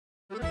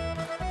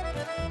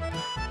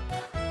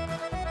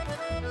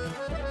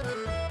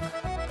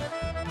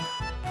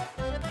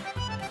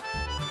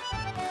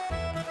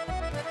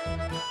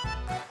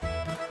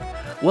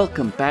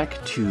Welcome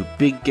back to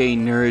Big Gay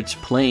Nerds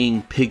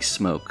Playing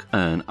Pigsmoke,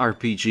 an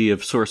RPG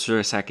of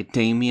Sorceress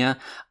Academia.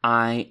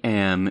 I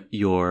am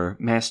your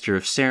Master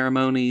of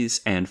Ceremonies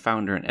and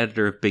founder and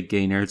editor of Big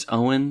Gay Nerds,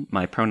 Owen.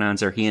 My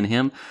pronouns are he and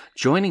him.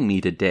 Joining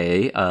me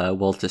today,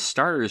 well, to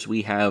starters,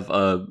 we have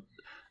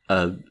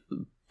I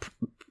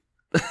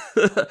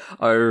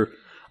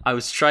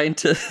was trying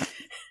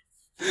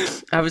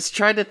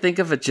to think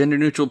of a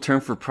gender-neutral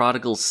term for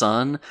prodigal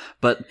son,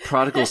 but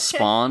prodigal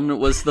spawn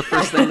was the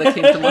first thing that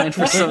came to mind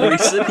for some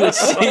reason, which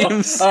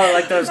seems... Oh,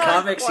 like those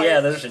comics? Quite. Yeah,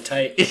 those are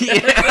tight.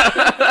 Yeah.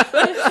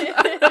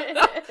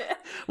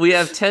 We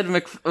have Todd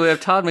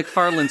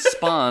McFarlane's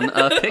Spawn,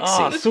 Pixie.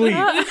 Oh, sweet.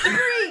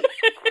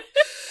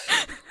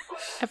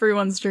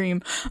 Everyone's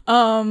dream.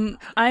 I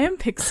am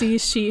Pixie,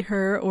 she,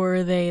 her,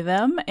 or they,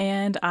 them,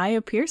 and I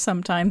appear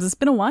sometimes. It's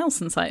been a while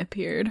since I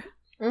appeared.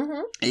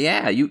 Mm-hmm.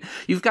 Yeah,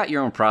 you've got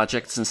your own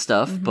projects and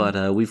stuff, mm-hmm.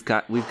 but we've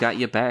got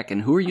you back.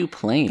 And who are you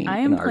playing? I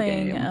am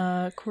playing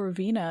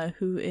Corvina,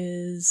 who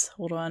is.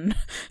 Hold on,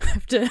 I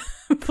have to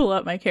pull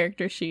up my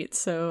character sheet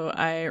so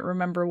I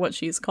remember what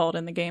she's called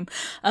in the game.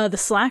 The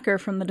Slacker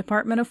from the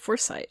Department of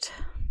Foresight.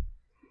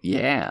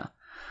 Yeah,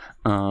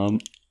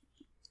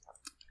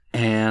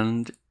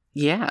 and.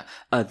 Yeah,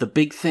 the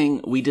big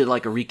thing, we did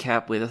like a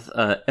recap with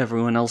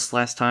everyone else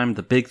last time.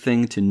 The big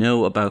thing to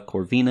know about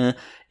Corvina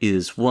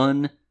is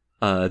one,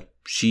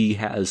 she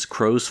has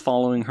crows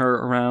following her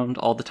around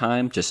all the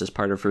time, just as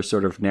part of her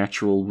sort of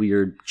natural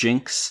weird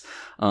jinx.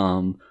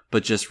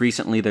 But just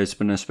recently there's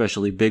been an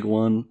especially big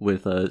one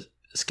with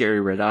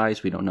scary red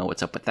eyes. We don't know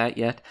what's up with that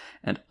yet.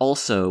 And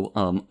also,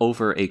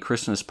 over a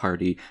Christmas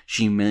party,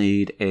 she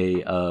made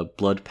a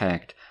blood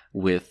pact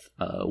with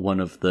one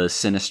of the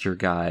sinister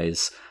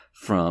guys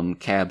from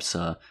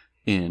Kabsa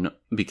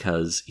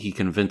because he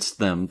convinced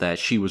them that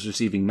she was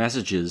receiving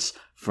messages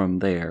from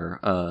their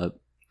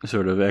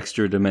sort of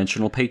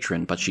extra-dimensional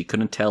patron, but she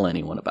couldn't tell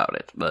anyone about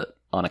it, but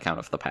on account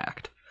of the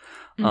pact.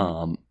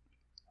 Mm.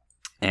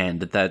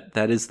 And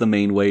that is the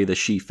main way that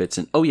she fits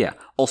in. Oh yeah,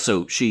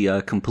 also she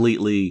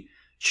completely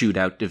chewed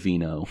out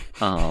Divino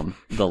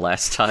the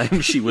last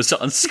time she was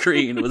on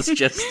screen, was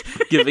just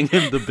giving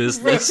him the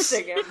business.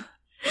 Roasting him.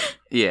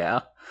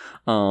 Yeah.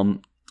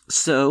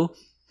 So...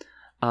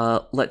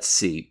 let's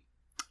see.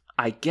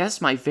 I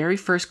guess my very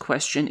first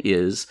question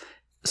is,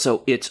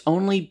 so it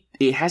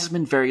hasn't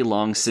been very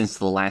long since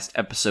the last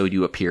episode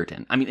you appeared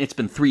in. I mean, it's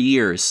been 3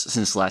 years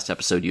since the last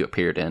episode you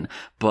appeared in,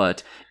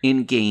 but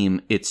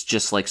in-game, it's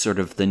just like sort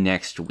of the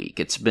next week.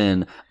 It's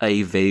been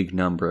a vague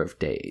number of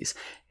days.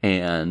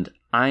 And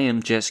I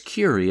am just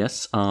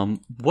curious,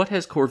 what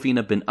has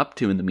Corvina been up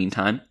to in the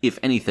meantime? If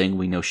anything,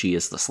 we know she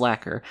is the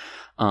Slacker.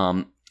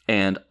 And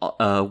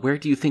where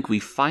do you think we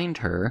find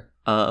her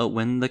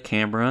when the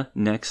camera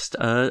next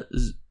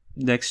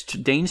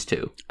deigns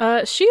to?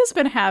 She has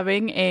been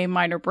having a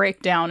minor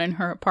breakdown in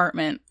her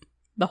apartment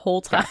the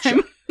whole time.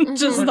 Gotcha.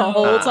 Just the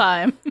whole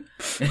time.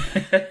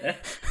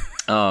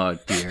 Oh,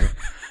 dear.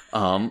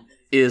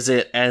 Is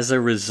it as a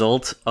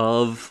result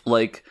of,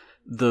 like,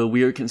 the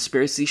weird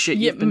conspiracy shit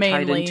you've been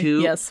tied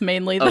into? Yes,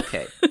 mainly.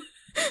 Okay.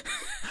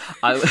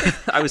 I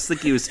was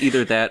thinking it was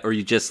either that or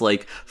you just,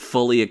 like,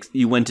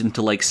 you went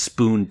into, like,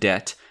 spoon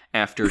debt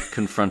after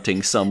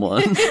confronting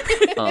someone.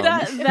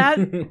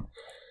 That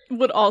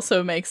would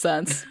also make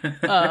sense.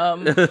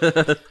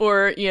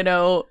 Or,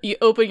 you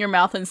open your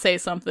mouth and say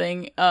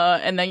something,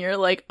 and then you're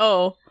like,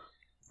 oh,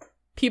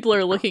 people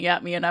are looking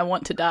at me and I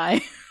want to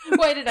die.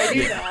 Why did I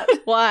do that?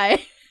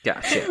 Why?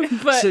 Gotcha.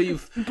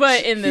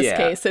 But in this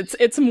case,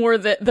 it's more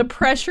the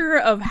pressure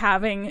of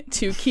having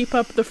to keep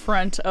up the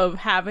front of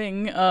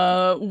having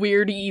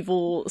weird,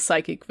 evil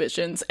psychic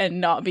visions and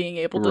not being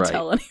able to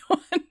tell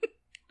anyone.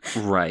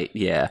 Right,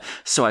 yeah.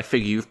 So I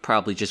figure you've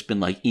probably just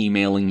been, like,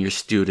 emailing your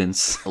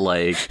students,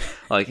 like,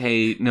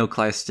 hey, no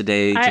class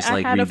today, just,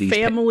 I had read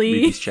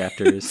these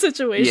chapters.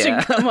 Situation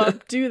come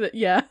up, do that,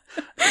 yeah.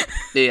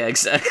 Yeah,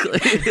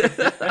 exactly.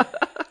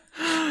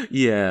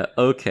 Yeah,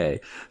 okay.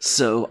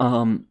 So,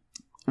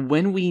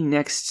 when we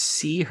next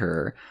see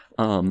her,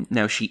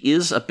 now she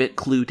is a bit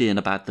clued in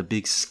about the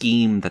big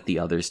scheme that the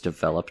others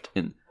developed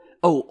in...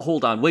 Oh,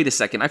 hold on, wait a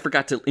second. I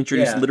forgot to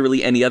introduce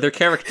literally any other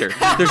character.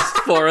 There's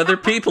 4 other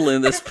people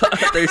in this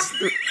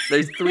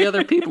there's 3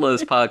 other people in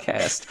this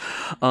podcast.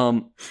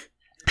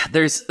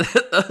 There's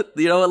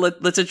you know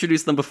what, let's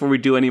introduce them before we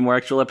do any more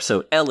actual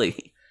episode.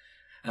 Ellie.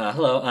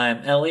 Hello, I'm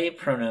Ellie.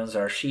 Pronouns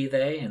are she,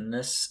 they. In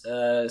this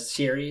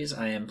series,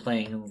 I am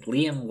playing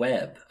Liam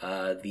Webb,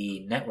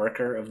 the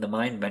networker of the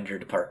Mindbender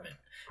Department,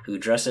 who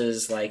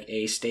dresses like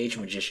a stage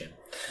magician.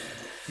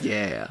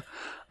 Yeah.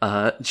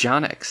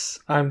 Jonix.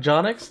 I'm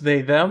Jonix,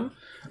 they, them.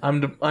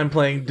 I'm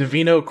playing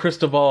Divino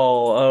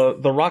Cristobal,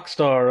 the rock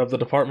star of the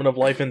Department of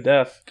Life and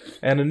Death,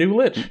 and a new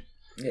lich.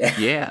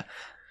 Yeah.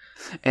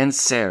 And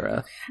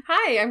Sarah.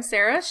 Hi, I'm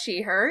Sarah,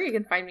 she, her. You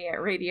can find me at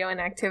Radio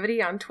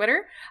Inactivity on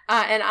Twitter.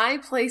 And I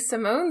play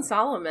Simone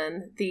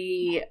Solomon,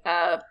 the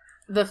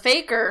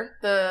faker.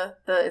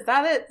 Is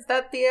that it? Is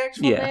that the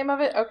actual name of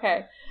it?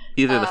 Okay.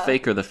 Either the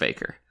fake or the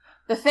faker.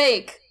 The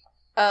fake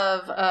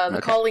of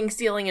the calling,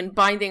 stealing, and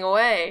binding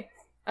away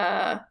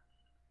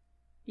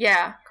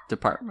Yeah.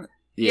 Department.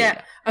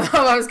 Yeah.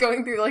 I was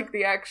going through like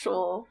the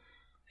actual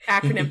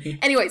acronym.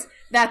 Anyways,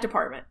 that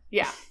department.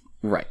 Yeah.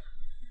 Right.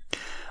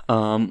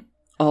 All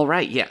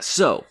right. Yeah.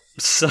 So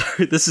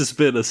sorry, this has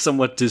been a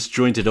somewhat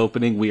disjointed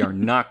opening. We are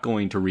not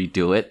going to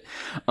redo it.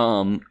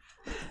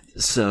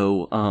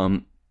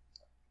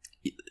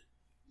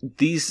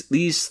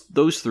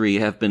 Those three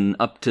have been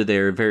up to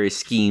their various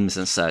schemes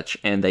and such,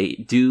 and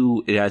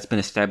it has been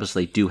established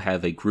they do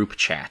have a group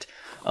chat,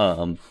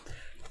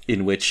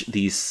 in which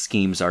these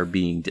schemes are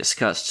being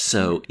discussed.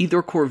 So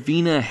either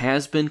Corvina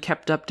has been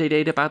kept up to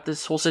date about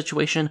this whole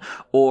situation,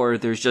 or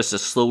there's just a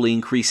slowly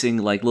increasing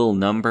like little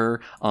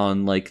number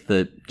on like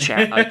the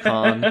chat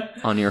icon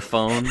on your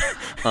phone.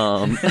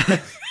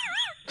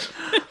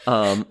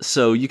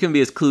 So you can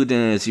be as clued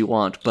in as you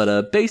want,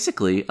 but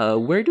basically,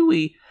 where do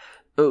we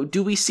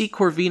see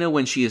Corvina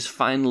when she is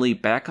finally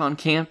back on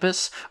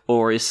campus,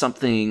 or is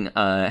something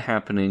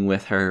happening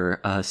with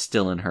her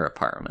still in her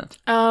apartment?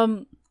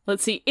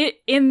 Let's see.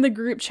 In the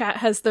group chat,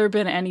 has there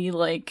been any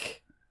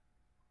like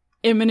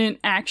imminent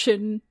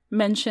action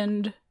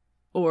mentioned,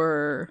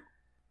 or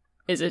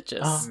is it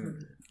just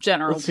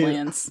general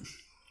plans?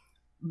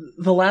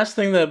 The last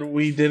thing that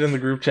we did in the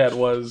group chat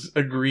was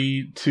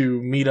agree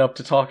to meet up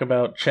to talk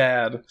about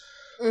Chad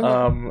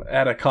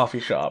at a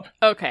coffee shop.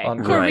 Okay.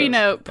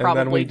 Corvina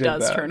probably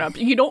does that. turn up.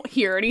 You don't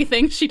hear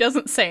anything. She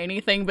doesn't say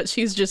anything, but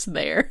she's just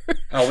there.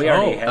 Oh, we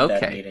already had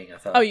that meeting, I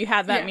thought. Oh, you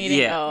had that meeting?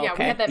 Yeah. Oh, Yeah,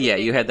 okay. we had that meeting.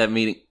 Yeah, you had that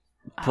meeting,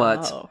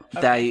 but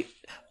okay.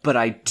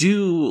 I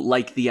do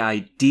like the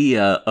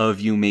idea of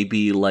you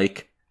maybe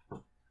like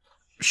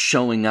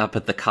showing up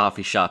at the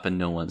coffee shop and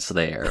no one's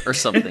there or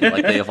something.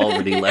 Like they have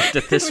already left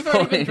at this We've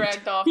already been point.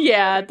 dragged off.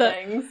 Yeah, to other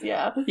things.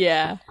 Yeah.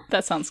 Yeah,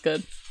 that sounds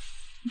good.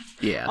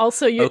 Yeah.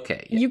 Also,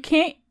 Okay, yeah. you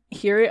can't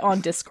hear it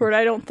on Discord,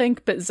 I don't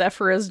think, but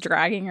Zephyr is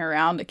dragging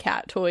around a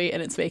cat toy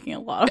and it's making a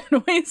lot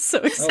of noise, so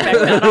expect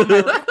that on my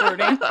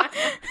recording.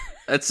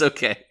 That's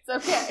okay. It's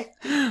okay.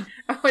 I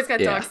always got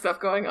dog stuff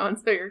going on,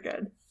 so you're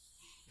good.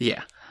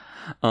 Yeah.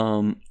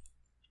 All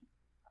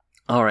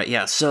right.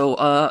 Yeah.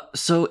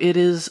 So it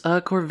is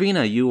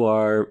Corvina. You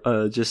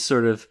are just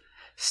sort of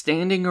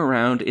standing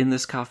around in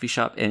this coffee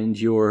shop, and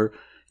your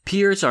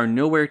peers are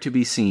nowhere to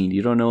be seen.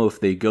 You don't know if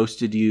they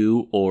ghosted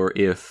you or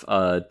if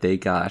they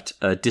got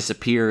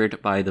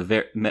disappeared by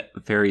the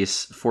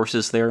various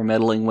forces they're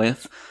meddling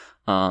with.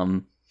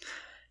 And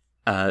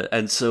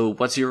so,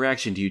 what's your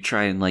reaction? Do you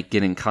try and like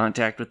get in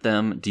contact with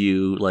them? Do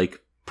you like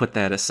put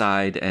that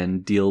aside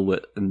and deal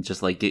with and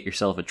just like get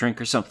yourself a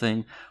drink or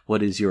something?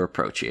 What is your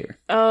approach here?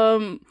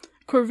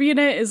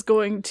 Corvina is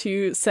going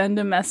to send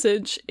a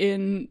message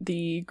in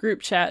the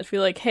group chat to be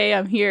like, hey,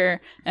 I'm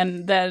here.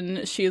 And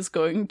then she is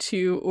going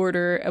to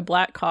order a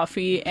black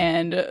coffee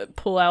and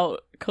pull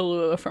out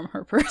Kahlua from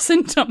her purse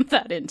and dump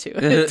that into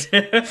it.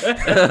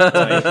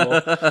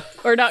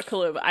 Or not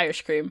Kahlua, but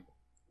Irish cream.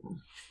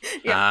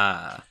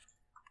 Yeah.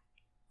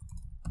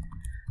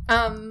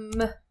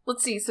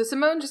 Let's see. So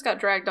Simone just got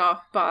dragged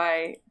off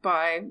by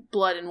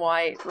Blood and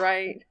White,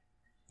 right?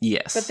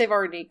 Yes. But they've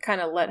already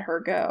kind of let her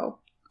go.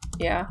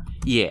 Yeah.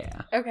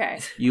 Yeah. Okay.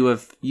 You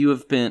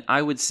have been,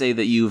 I would say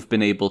that you've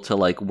been able to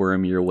like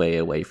worm your way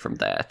away from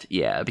that.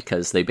 Yeah,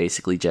 because they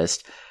basically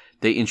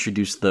they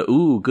introduced the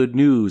good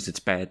news, it's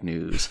bad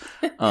news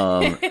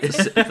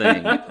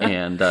thing,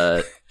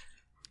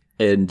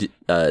 and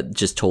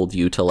just told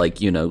you to like,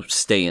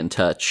 stay in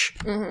touch,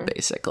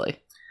 basically.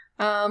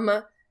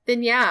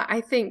 Then yeah,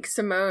 I think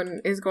Simone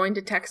is going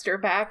to text her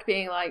back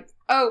being like,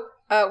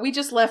 we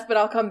just left, but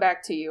I'll come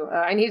back to you.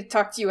 I need to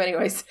talk to you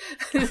anyways.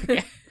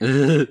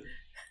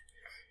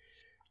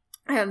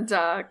 And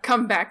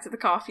come back to the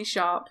coffee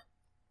shop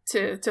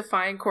to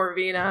find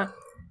Corvina.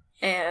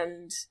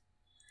 And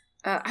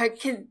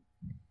did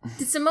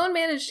Simone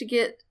manage to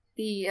get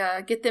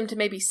them to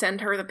maybe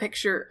send her the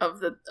picture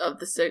of the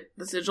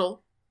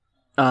sigil?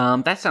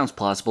 That sounds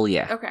plausible,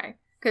 yeah. Okay,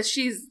 because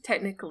she's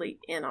technically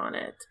in on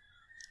it.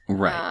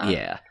 Right,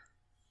 yeah.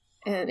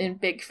 And in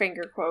big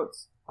finger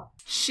quotes.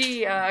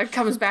 She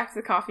comes back to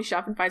the coffee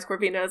shop and finds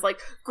Corvina and is like,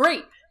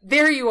 great,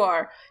 there you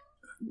are.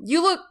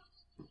 You look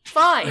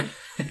fine.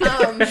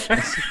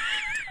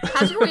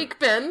 How's your week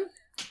been?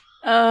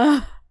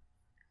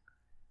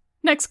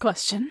 Next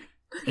question.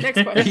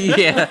 Next question.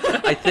 Yeah,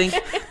 I think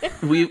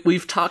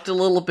we've talked a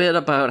little bit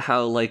about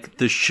how like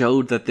the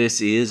show that this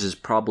is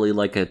probably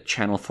like a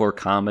Channel 4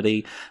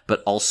 comedy,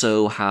 but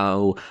also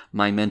how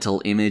my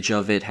mental image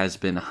of it has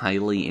been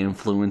highly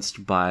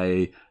influenced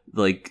by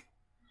like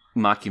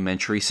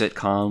mockumentary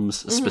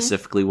sitcoms,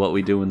 specifically What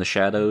We Do in the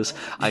Shadows.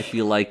 I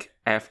feel like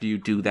after you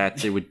do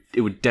that, it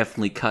would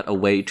definitely cut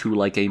away to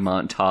like a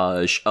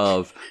montage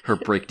of her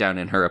breakdown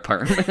in her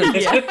apartment.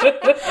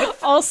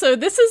 Also,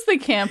 this is the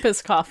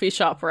campus coffee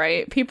shop,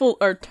 right? People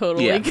are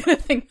totally gonna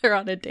think they're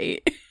on a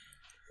date.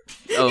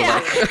 Oh, Yeah.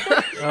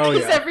 Oh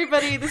Because yeah.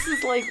 everybody, this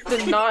is like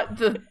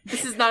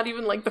this is not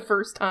even like the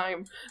first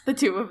time the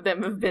two of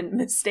them have been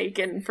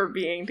mistaken for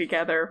being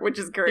together, which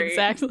is great.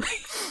 Exactly.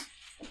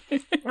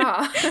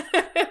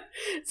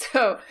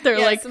 So They're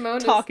like Simone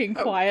talking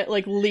quiet,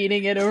 like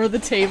leaning it over the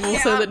table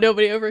so that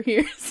nobody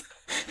overhears.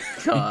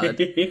 God.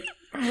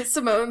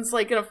 Simone's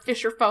like gonna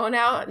fish her phone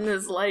out and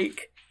is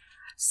like,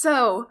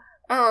 so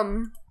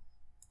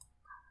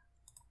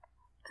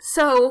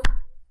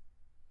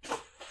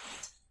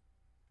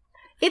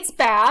it's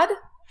bad.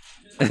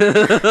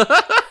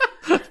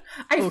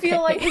 I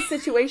feel like the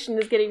situation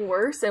is getting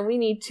worse, and we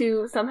need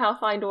to somehow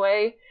find a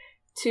way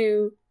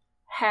to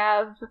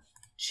have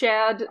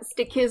Chad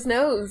stick his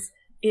nose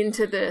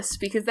into this,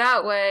 because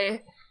that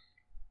way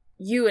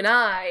you and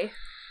I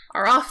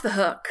are off the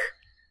hook.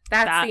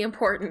 That's the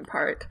important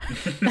part.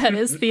 That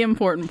is the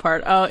important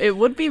part. It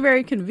would be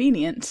very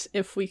convenient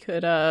if we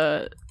could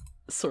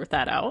sort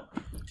that out.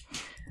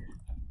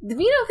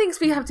 Davino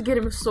thinks we have to get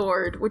him a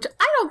sword, which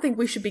I don't think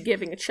we should be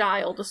giving a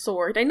child a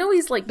sword. I know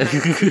he's like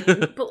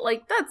 19, but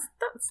like that's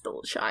still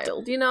a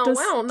child, you know? I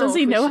don't know. Does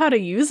he know how to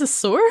use a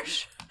sword?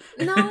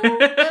 No,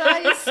 but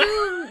I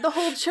assume the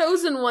whole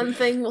chosen one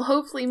thing will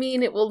hopefully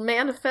mean it will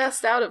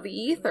manifest out of the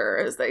ether,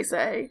 as they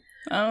say.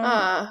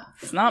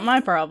 It's not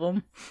my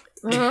problem.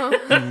 Well,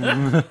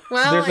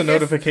 There's a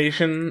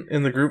notification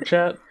in the group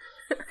chat.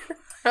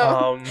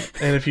 And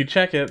if you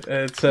check it,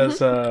 it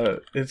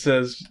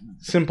says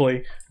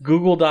simply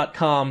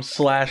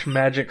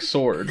google.com/magic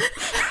sword.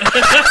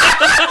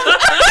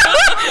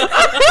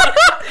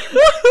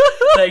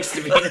 Thanks,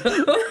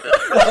 Davina.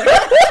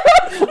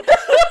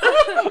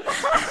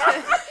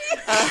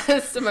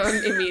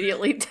 Simone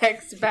immediately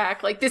texts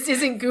back, like, this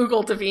isn't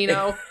Google,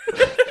 Davino.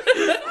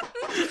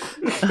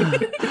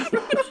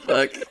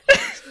 Fuck.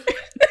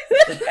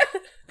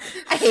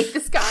 I hate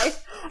this guy.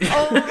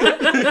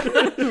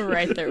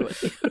 Right there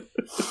with you.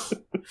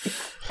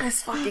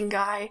 This fucking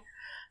guy.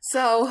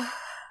 So,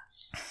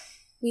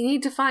 we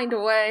need to find a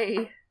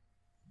way.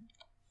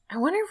 I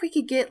wonder if we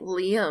could get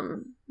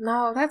Liam.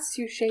 No, that's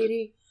too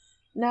shady.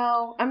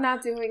 No, I'm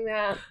not doing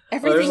that.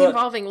 Everything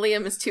involving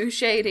Liam is too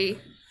shady.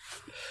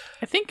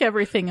 I think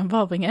everything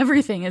involving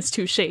everything is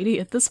too shady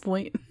at this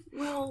point.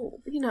 Well,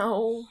 you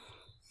know,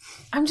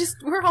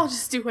 we're all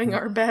just doing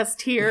our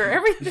best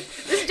here.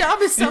 This job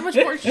is so much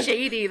more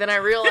shady than I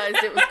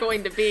realized it was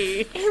going to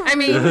be. I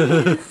mean,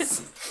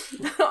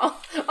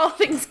 all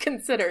things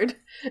considered.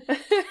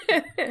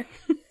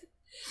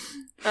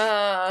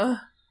 I'm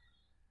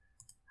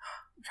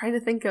trying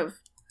to think of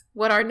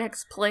what our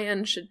next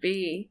plan should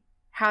be.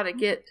 How to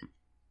get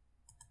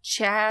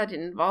Chad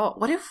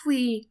involved. What if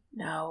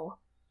no.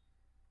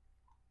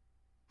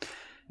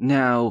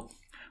 Now,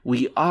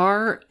 we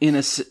are in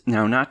a...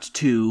 Now, not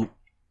to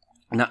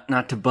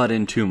butt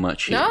in too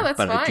much here, no, that's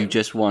but fine. I do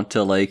just want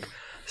to,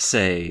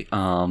 say,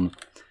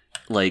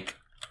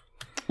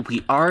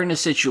 we are in a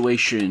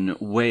situation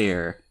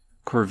where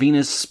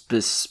Corvina's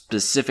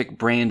specific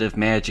brand of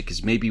magic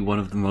is maybe one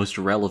of the most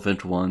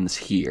relevant ones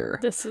here.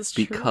 This is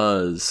true.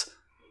 Because,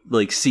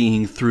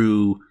 seeing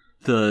through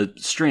the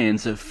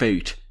strands of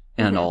fate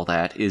and all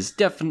that is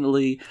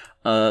definitely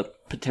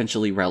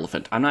potentially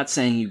relevant. I'm not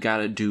saying you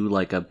gotta do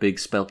a big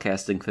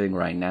spellcasting thing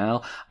right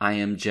now. I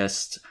am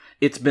just...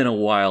 It's been a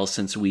while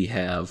since we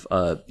have,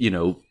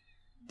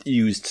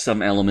 used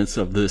some elements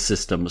of the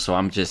system, so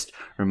I'm just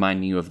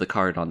reminding you of the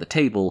card on the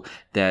table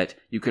that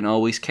you can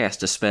always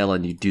cast a spell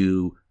and you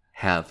do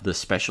have the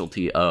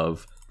specialty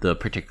of the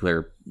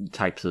particular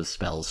types of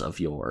spells of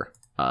your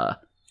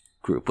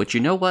group. But you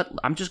know what?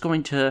 I'm just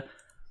going to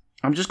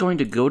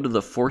go to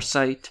the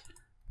Foresight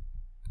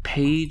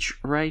page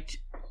right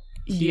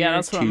here. Yeah,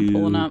 that's what I'm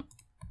pulling up.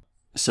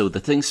 So the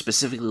things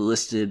specifically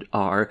listed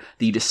are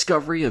the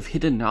discovery of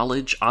hidden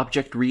knowledge,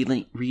 object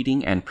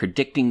reading, and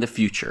predicting the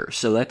future.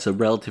 So that's a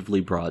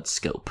relatively broad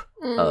scope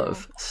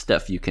of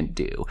stuff you can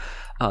do.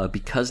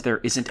 Because there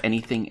isn't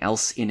anything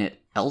else in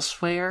it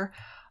elsewhere,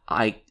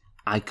 I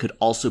could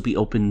also be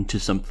open to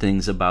some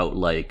things about,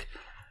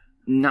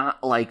 not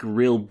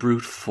real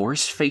brute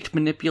force fate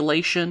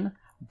manipulation,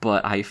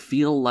 but I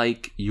feel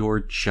like your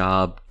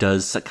job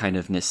does kind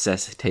of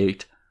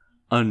necessitate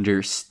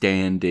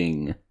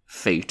understanding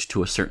fate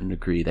to a certain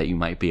degree that you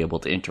might be able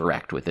to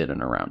interact with it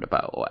in a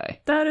roundabout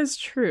way. That is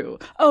true.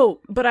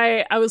 Oh, but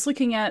I was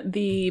looking at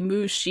the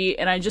move sheet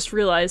and I just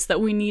realized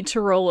that we need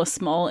to roll a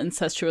small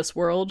incestuous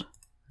world.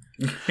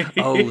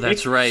 Oh,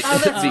 that's right.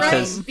 Oh, that's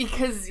right.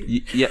 Because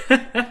yeah.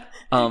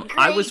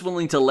 I was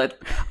willing to let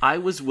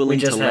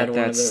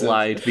that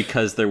slide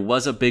because there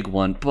was a big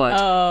one,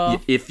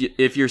 but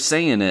if you're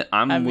saying it,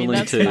 I'm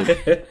willing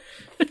to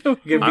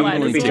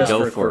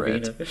go for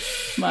it.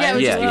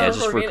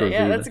 Just for Corvina.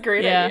 Yeah, that's a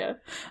great idea.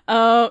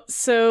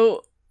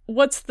 So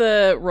what's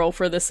the roll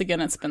for this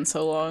again? It's been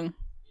so long.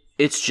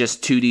 It's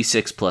just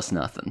 2d6 plus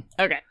nothing.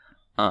 Okay.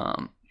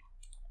 And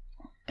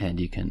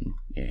you can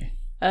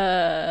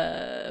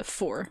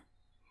 4.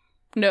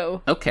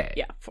 No. Okay.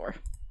 Yeah, 4.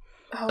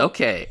 Oh.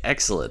 Okay,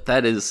 excellent.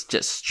 That is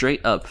just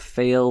straight up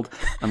failed.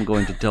 I'm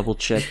going to double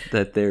check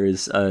that there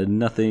is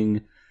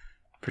nothing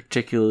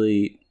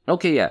particularly...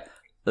 Okay, yeah.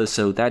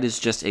 So that is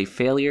just a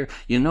failure.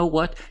 You know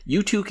what?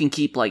 You two can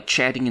keep like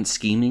chatting and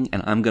scheming,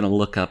 and I'm gonna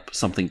look up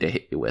something to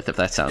hit you with if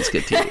that sounds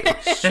good to you.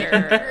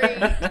 Sure.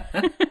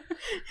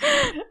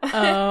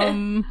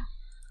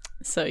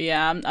 So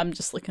yeah, I'm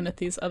just looking at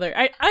these other.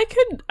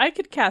 I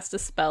could cast a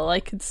spell. I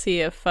could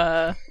see if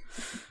how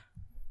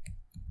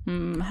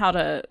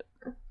to.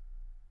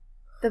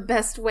 The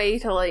best way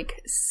to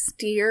like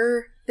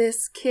steer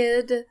this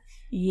kid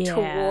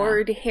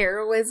toward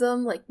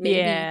heroism, like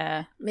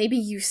maybe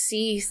you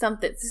see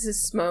something. This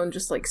is Simone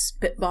just like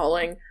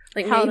spitballing.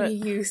 Like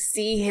you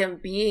see him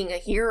being a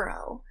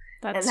hero.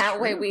 That's and that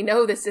true. way we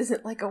know this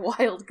isn't like a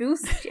wild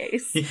goose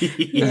chase.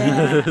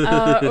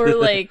 Or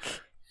like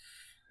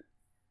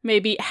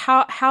maybe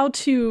how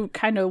to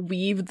kind of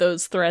weave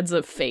those threads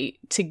of fate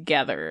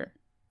together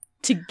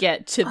to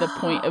get to the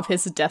point of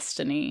his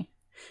destiny.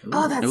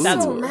 Oh, that's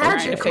That's so what we're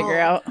trying to figure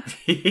out.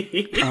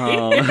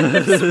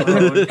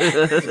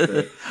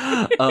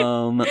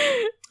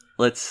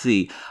 Let's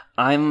see.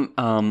 I'm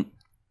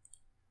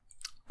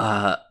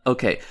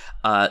okay.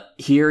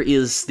 Here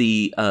is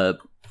the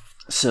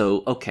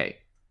so okay.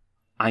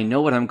 I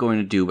know what I'm going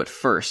to do, but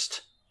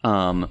first,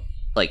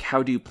 like,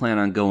 how do you plan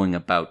on going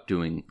about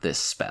doing this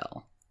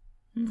spell?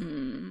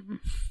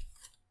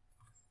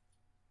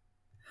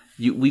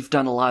 We've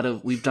done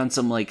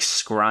some like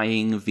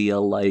scrying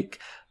via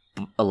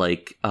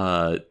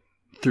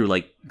through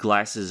like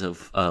glasses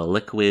of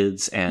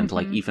liquids and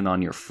like even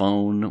on your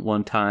phone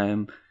one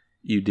time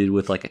you did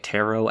with like a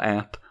tarot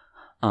app.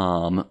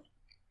 I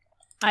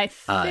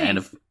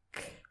think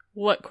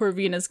what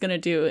Corvina's going to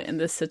do in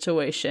this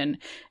situation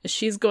is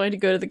she's going to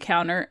go to the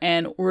counter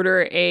and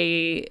order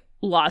a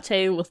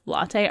latte with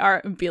latte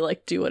art and be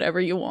like, do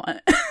whatever you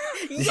want.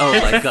 Oh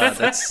my god,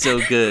 that's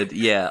so good.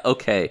 Yeah,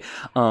 okay.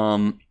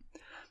 All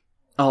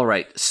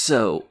right.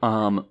 So,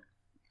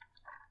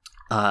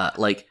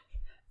 like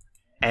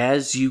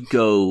as you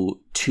go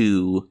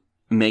to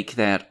make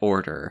that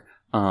order,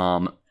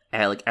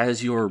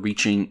 as you're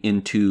reaching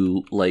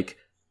into like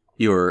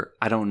your,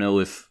 I don't know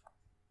if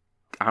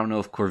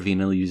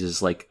Corvina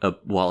uses like a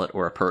wallet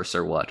or a purse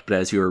or what, but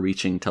as you're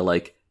reaching to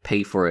like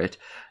pay for it,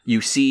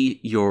 you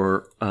see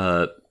your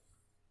I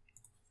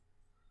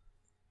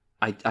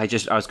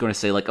was going to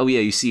say like, oh yeah,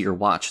 you see your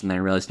watch, and then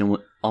I realized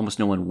almost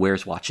no one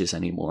wears watches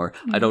anymore.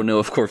 I don't know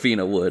if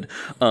Corvina would,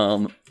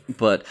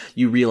 but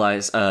you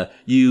realize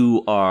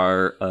you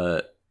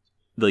are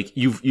like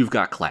you've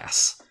got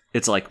class.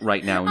 It's like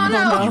right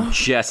now, you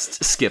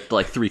just skipped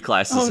like 3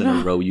 classes in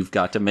a row. You've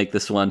got to make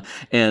this one,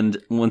 and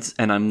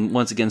I'm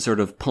once again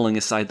sort of pulling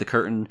aside the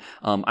curtain.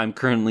 I'm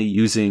currently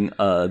using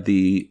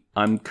the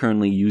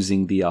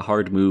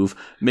hard move.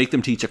 Make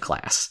them teach a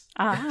class.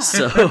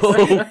 So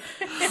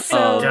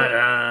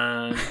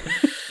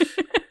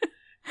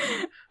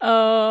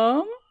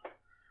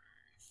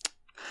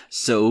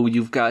so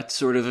you've got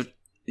sort of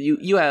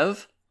you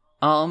have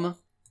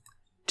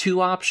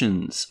 2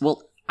 options.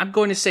 Well, I'm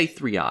going to say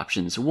 3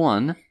 options.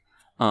 1,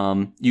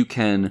 you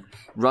can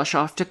rush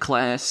off to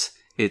class.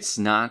 It's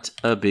not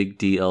a big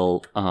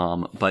deal,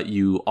 but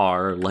you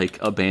are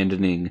like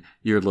abandoning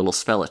your little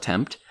spell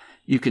attempt.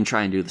 You can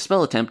try and do the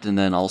spell attempt, and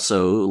then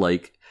also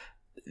like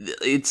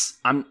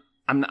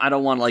I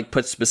don't want to like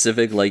put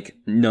specific like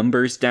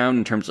numbers down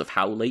in terms of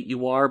how late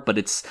you are, but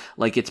it's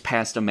like it's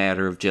past a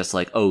matter of just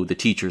like, oh, the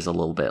teacher's a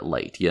little bit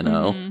late, you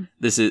know.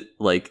 This is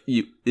like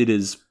it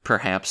is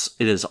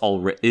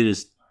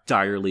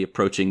direly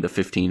approaching the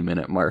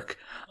 15-minute mark,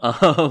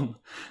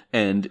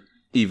 and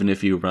even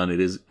if you run, it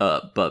is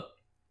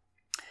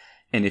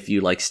and if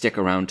you like stick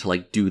around to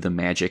like do the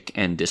magic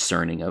and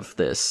discerning of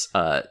this,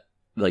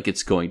 like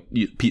it's going,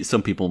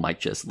 some people might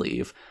just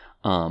leave,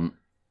 but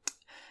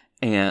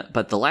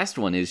the last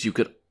one is you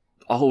could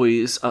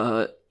always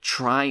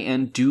try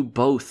and do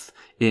both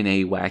in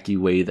a wacky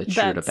way that's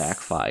sure to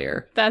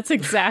backfire. That's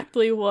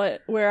exactly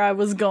where I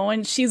was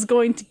going. She's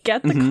going to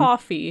get the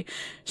coffee.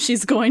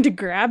 She's going to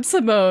grab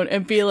Simone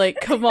and be like,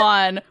 come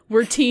on,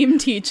 we're team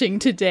teaching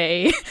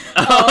today.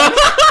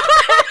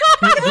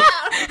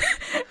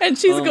 And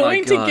she's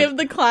going to give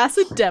the class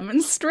a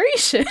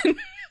demonstration.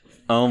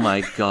 Oh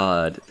my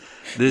god.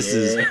 This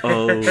is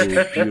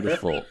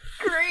beautiful.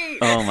 Great.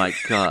 Oh my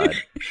god.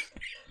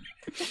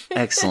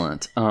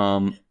 Excellent.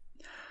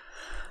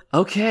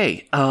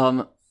 Okay.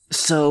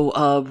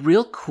 So,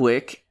 real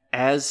quick,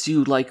 as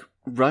you like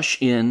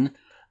rush in,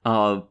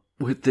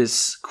 with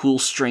this cool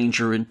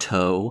stranger in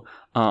tow,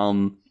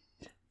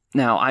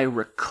 now I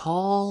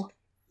recall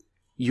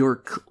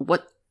you've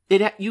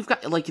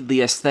got like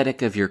the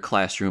aesthetic of your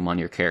classroom on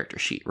your character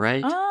sheet,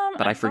 right?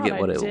 But I forget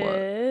what it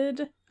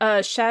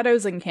was.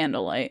 Shadows and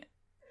candlelight.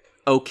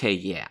 Okay,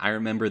 yeah, I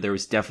remember there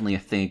was definitely a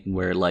thing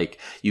where like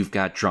you've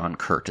got drawn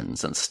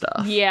curtains and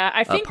stuff. Yeah,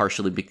 I think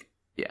partially.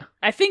 Yeah,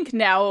 I think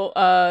now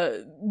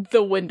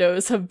the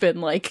windows have been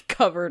like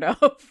covered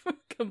up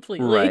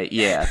completely. Right,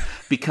 yeah,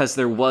 because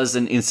there was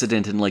an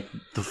incident in like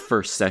the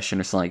first session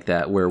or something like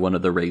that where one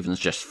of the ravens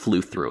just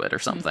flew through it or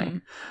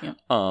something.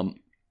 Yeah.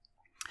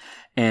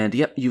 And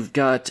yep, you've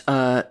got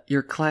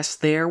your class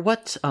there.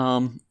 What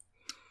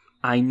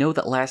I know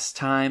that last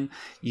time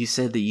you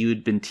said that you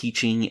had been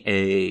teaching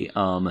a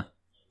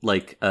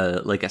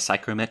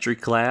psychometry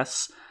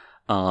class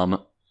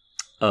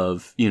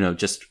of,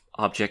 just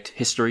object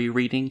history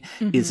reading.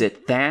 Mm-hmm. Is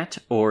it that,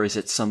 or is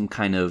it some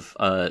kind of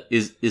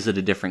is it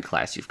a different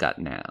class you've got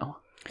now?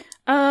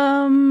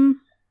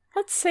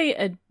 Let's say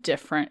a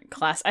different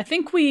class. I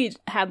think we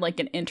had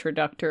like an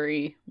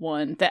introductory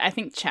one that I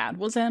think Chad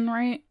was in,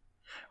 right?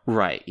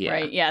 Right, yeah.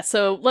 Right, yeah.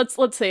 So let's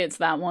say it's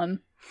that one.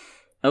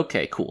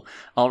 Okay, cool.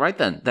 All right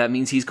then. That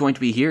means he's going to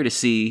be here to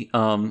see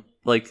the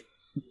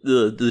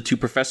two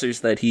professors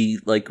that he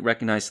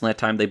recognized from that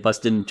time they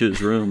busted into his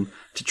room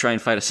to try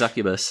and fight a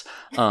succubus.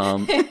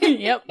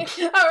 Yep.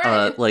 All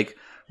right.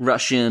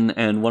 Rush in,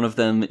 and one of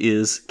them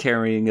is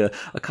carrying a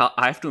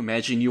I have to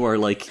imagine you are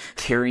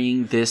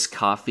carrying this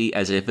coffee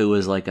as if it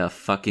was a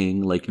fucking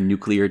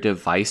nuclear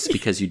device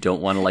because you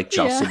don't want to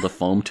jostle the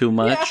foam too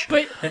much.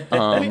 But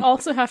we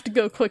also have to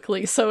go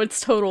quickly, so it's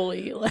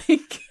totally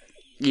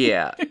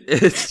Yeah,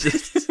 it's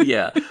just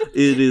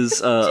it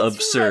is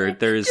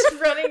absurd.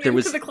 Running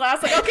into the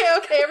class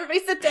okay,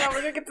 everybody sit down.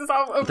 We're gonna get this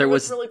all over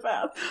with really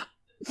fast.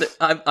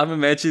 I'm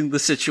imagining the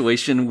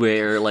situation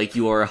where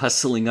you are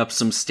hustling up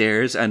some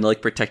stairs and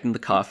protecting the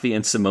coffee,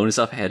 and Simone is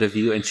up ahead of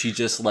you, and she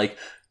just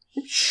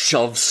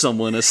shoves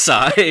someone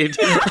aside,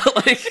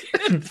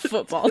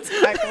 football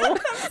tackle.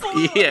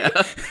 Yeah.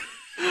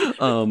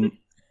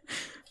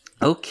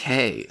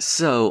 Okay,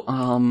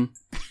 so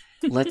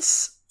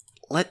let's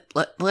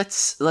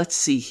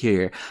see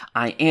here.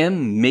 I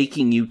am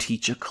making you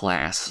teach a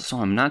class, so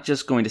I'm not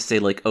just going to say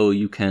oh,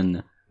 you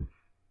can.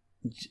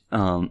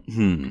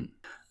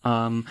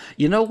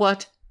 You know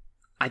what?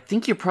 I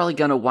think you're probably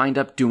gonna wind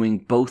up doing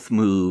both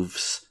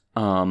moves.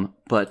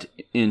 But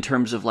in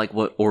terms of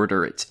what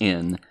order it's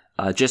in,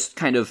 just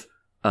kind of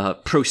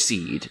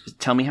proceed.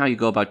 Tell me how you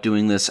go about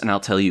doing this, and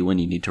I'll tell you when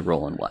you need to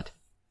roll and what.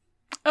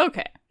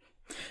 Okay.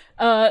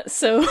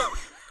 So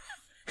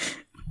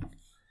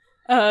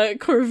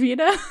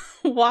Corvina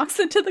walks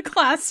into the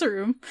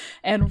classroom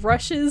and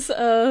rushes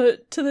to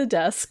the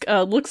desk,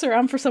 looks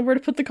around for somewhere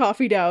to put the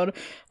coffee down,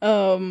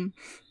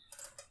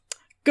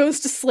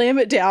 goes to slam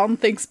it down,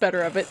 thinks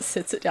better of it,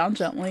 sits it down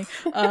gently,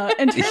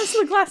 and turns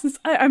to the class and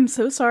says, I'm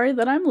so sorry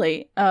that I'm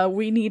late.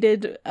 We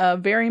needed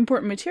very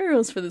important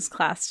materials for this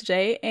class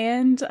today,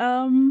 and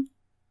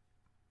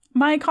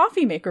my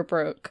coffee maker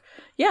broke.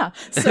 Yeah,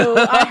 so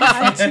I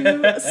had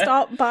to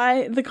stop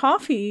by the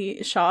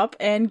coffee shop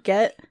and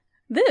get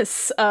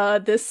this.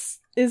 This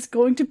is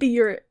going to be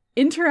your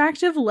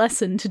interactive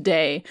lesson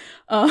today.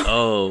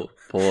 Oh,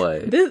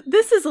 boy.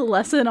 This is a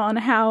lesson on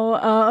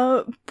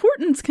how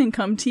portents can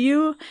come to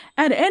you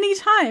at any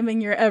time in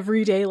your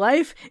everyday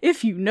life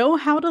if you know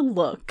how to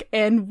look.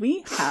 And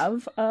we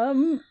have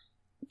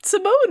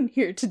Simone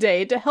here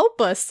today to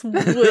help us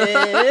with...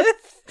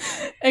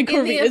 And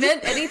in the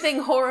event anything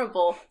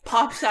horrible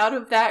pops out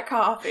of that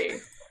coffee,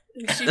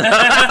 she finger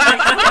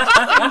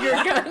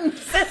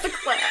guns at the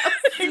class.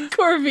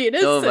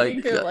 Corvina's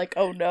sitting here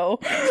oh no.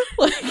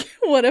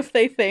 What if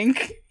they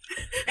think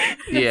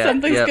that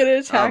something's gonna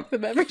attack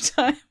them every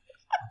time?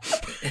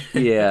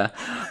 Yeah.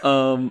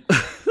 Oh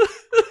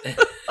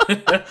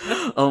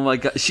my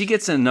god. She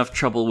gets in enough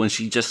trouble when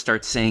she just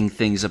starts saying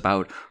things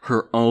about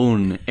her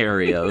own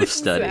area of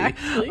study.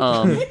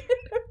 Exactly.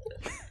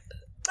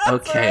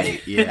 Okay,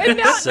 right. yeah. And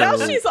now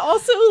she's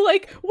also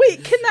wait,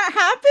 can that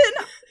happen?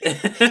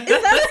 Is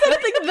that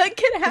something that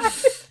can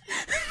happen?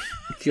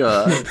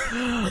 God.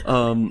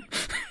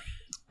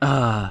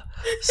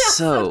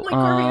 So,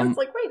 Corvina's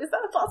wait, is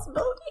that a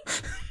possibility?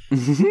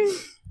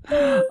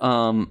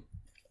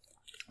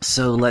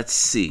 So let's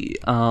see.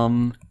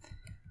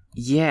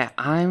 Yeah,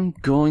 I'm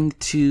going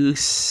to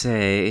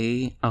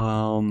say,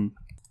 And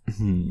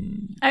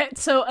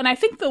I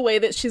think the way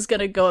that she's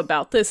gonna go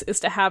about this is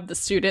to have the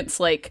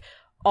students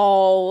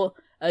all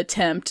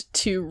attempt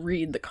to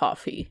read the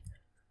coffee.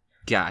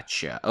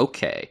 Gotcha.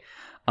 Okay.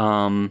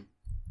 Or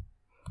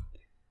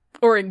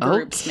in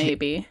groups,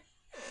 maybe.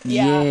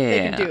 Yeah, they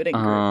can do it in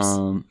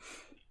groups.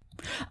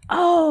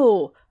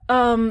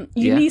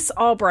 Eunice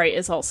Albright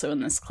is also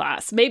in this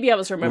class. Maybe I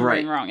was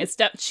remembering wrong.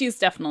 She's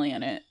definitely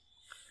in it.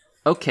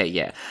 Okay,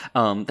 yeah.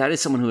 That is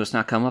someone who has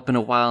not come up in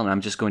a while, and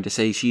I'm just going to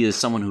say she is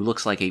someone who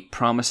looks like a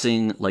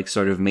promising,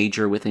 sort of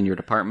major within your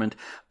department,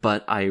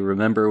 but I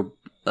remember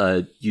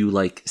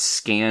you,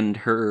 scanned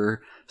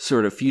her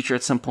sort of future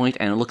at some point,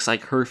 and it looks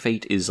like her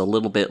fate is a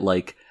little bit,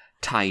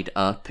 tied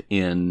up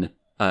in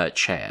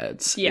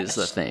Chad's, is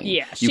the thing.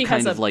 Yeah, she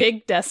has a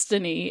big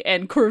destiny,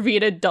 and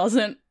Corvina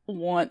doesn't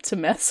want to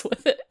mess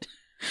with it.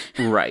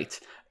 Right.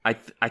 I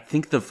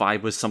think the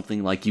vibe was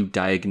something like you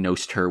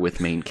diagnosed her with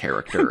main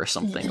character or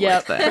something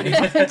like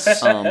that.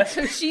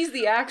 So she's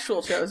the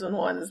actual chosen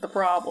one is the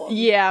problem.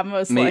 Yeah,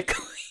 most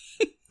likely.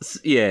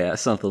 Yeah,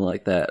 something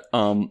like that.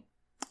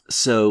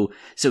 So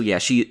yeah,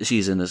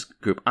 she's in this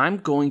group. I'm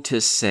going to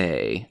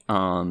say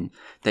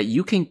that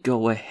you can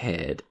go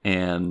ahead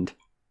and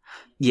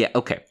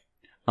okay.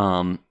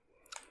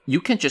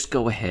 You can just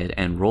go ahead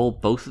and roll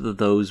both of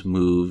those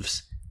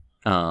moves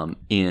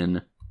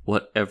in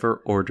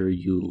whatever order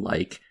you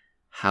like.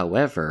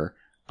 However,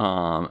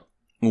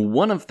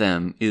 one of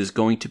them is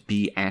going to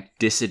be at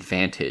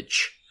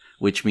disadvantage,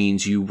 which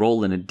means you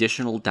roll an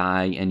additional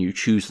die and you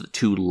choose the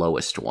 2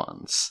 lowest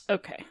ones.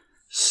 Okay.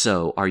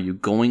 So, are you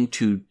going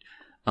to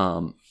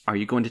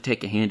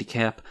take a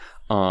handicap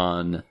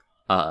on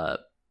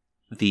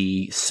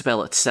the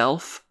spell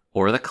itself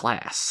or the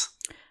class?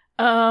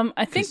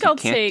 I think I'll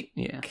take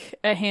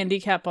a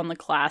handicap on the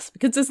class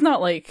because it's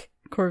not like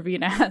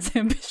Corvina has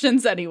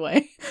ambitions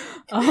anyway.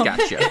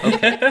 Gotcha.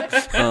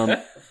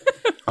 Okay.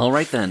 All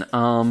right then.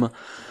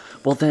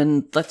 Well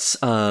then, let's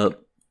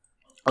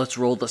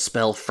roll the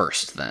spell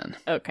first then.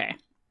 Okay.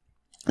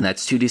 And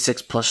that's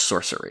 2d6 plus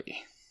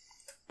sorcery.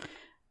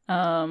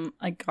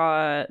 I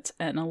got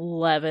an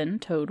 11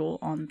 total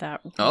on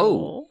that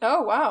roll.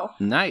 Oh, wow.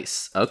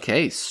 Nice.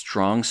 Okay,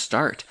 strong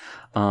start.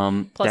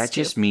 That 2.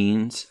 just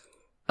means...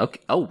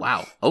 Okay. Oh,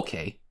 wow.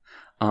 Okay.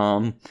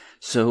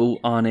 So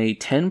on a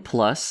 10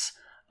 plus,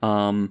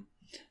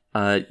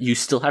 you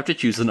still have to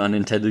choose an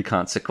unintended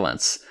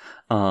consequence.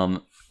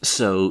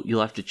 So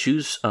you'll have to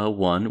choose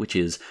one, which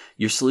is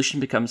your solution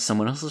becomes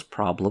someone else's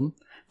problem.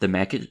 The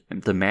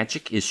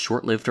magic is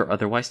short-lived or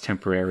otherwise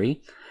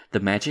temporary. The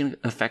magic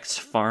affects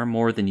far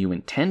more than you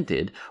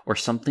intended, or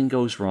something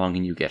goes wrong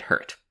and you get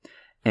hurt.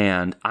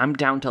 And I'm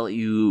down to let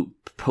you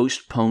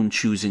postpone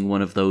choosing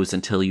one of those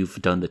until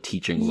you've done the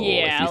teaching roll,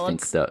 if you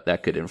think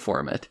that could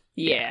inform it.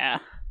 Yeah.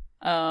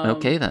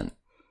 Okay, then.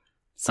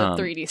 So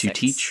 3d6. To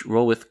teach,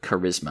 roll with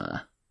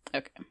charisma.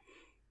 Okay.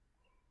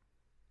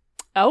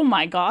 Oh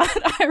my god,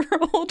 I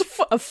rolled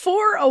a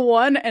 4, a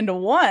 1, and a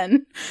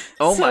 1.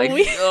 Oh so my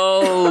god.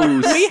 Oh,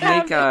 we snake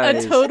have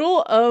eyes. a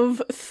total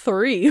of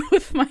 3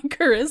 with my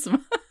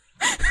charisma.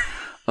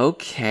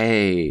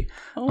 Okay.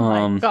 Oh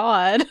my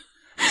god.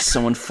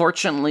 So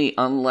unfortunately,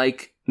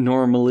 unlike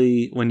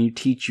normally when you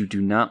teach, you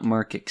do not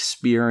mark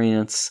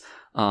experience.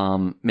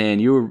 Man,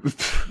 you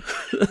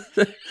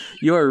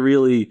are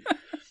really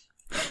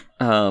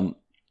The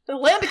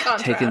land of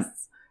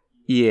contrasts.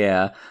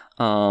 Yeah.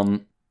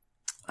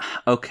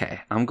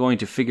 Okay, I'm going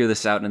to figure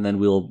this out, and then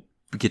we'll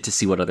get to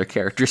see what other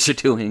characters are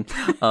doing.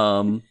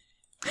 So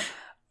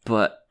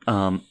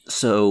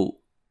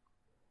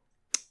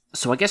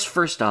I guess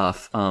first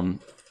off,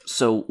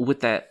 so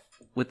with that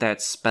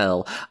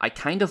spell, I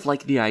kind of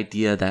like the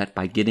idea that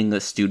by getting the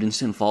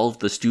students involved,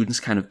 the students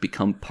kind of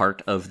become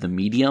part of the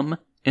medium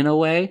in a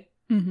way.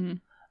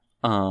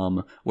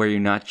 Mm-hmm. Where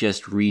you're not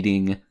just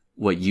reading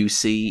what you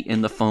see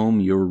in the foam,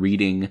 you're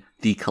reading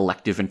the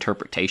collective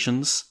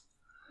interpretations.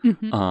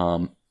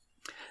 Mm-hmm.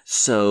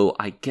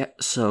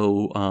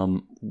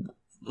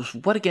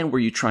 What again were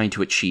you trying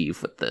to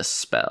achieve with this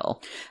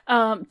spell?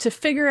 To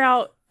figure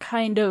out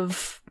kind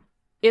of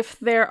if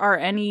there are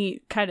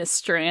any kind of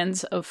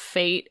strands of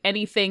fate,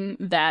 anything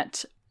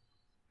that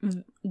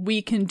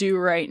we can do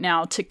right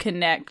now to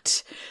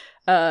connect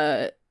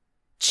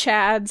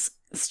Chad's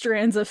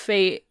strands of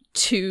fate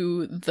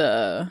to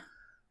the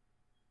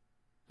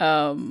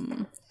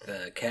CAPSA.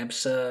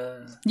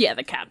 Yeah,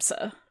 the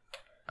CAPSA.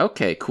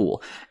 Okay,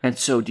 cool. And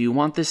so do you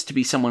want this to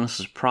be someone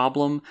else's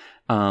problem,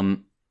 for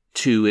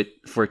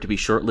it to be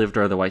short-lived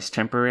or otherwise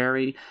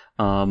temporary,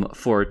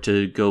 for it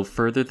to go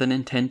further than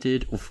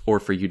intended,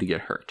 or for you to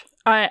get hurt?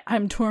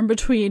 I'm torn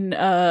between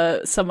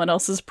someone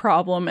else's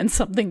problem and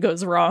something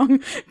goes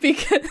wrong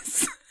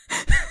because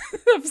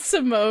of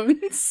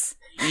Simone's.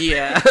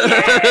 Yeah.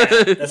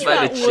 That's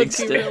why That would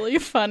be really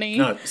funny.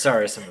 No,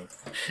 sorry, Simone.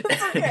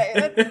 It's okay.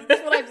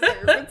 That's what I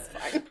deserve. It's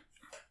fine.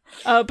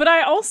 But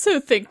I also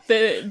think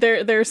that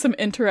there are some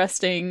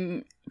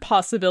interesting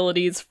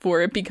possibilities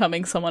for it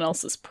becoming someone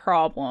else's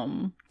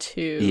problem,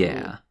 too.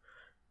 Yeah.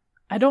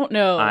 I don't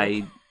know.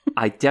 I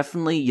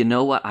definitely, you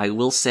know what, I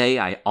will say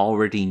I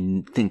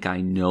already think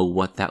I know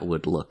what that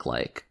would look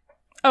like.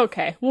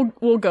 Okay,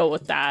 we'll go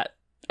with that.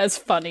 As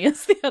funny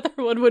as the other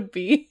one would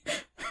be.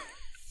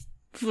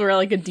 For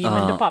like a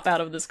demon to pop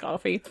out of this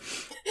coffee.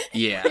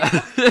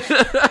 Yeah.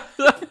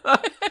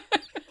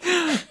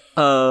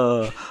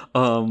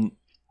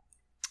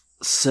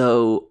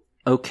 So,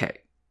 okay.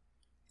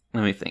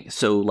 Let me think.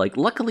 So, like,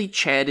 luckily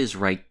Chad is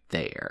right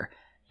there.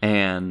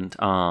 And,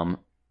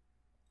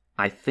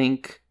 I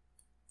think...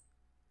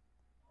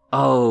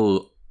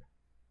 Oh,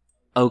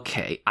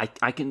 okay.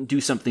 I can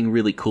do something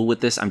really cool with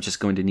this. I'm just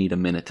going to need a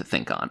minute to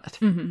think on it.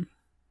 Mm-hmm.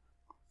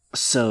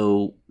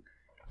 So,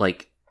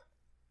 like,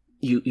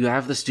 you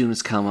have the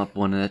students come up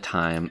one at a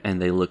time,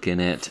 and they look in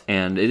it,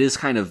 and it is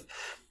kind of...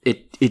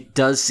 It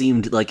does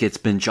seem like it's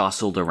been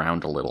jostled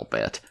around a little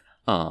bit.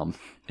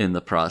 In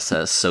the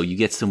process, so you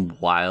get some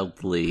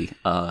wildly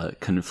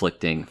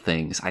conflicting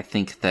things. I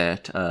think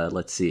that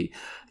let's see.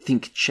 I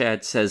think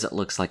Chad says it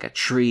looks like a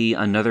tree.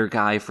 Another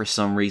guy, for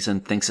some reason,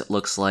 thinks it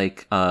looks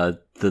like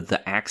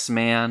the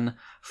Axeman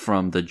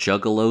from the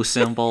Juggalo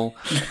symbol.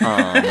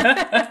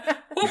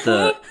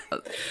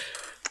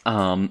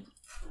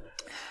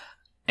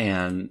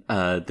 And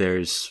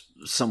there's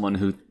someone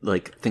who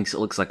like thinks it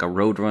looks like a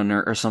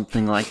Roadrunner or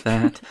something like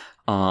that.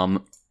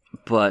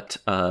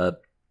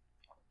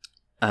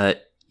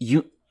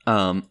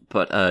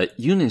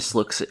 Eunice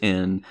looks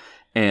in,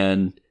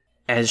 and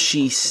as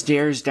she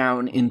stares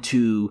down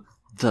into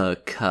the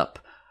cup,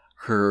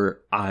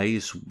 her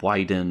eyes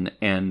widen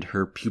and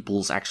her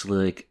pupils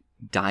actually like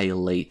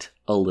dilate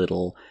a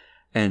little,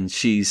 and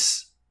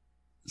says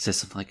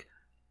something like,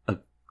 "A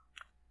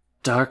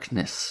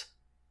darkness,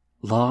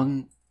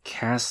 long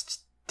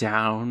cast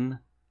down,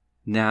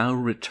 now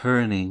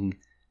returning,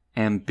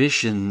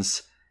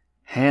 ambitions,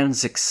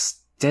 hands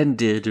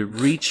extended,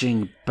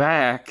 reaching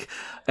back,"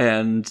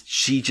 and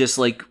she just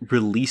like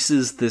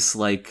releases this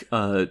like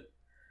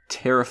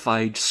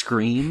terrified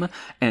scream.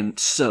 And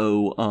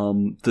so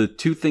the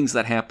two things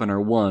that happen are,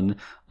 one,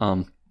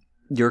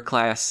 your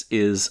class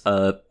is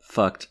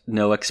fucked,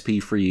 no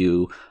XP for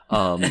you.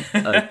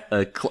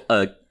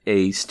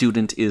 A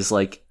student is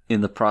like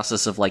in the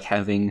process of like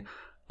having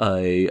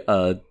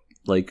a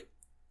like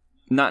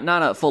not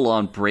a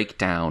full-on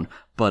breakdown,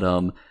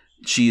 but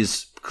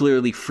she's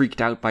clearly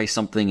freaked out by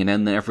something, and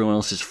then everyone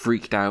else is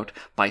freaked out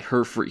by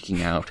her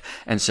freaking out.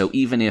 And so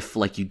even if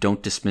like you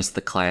don't dismiss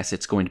the class,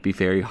 it's going to be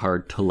very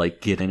hard to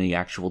like get any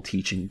actual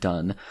teaching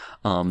done.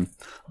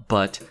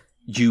 But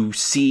you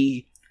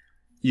see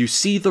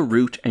the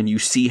root, and you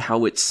see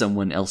how it's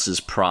someone else's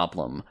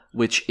problem,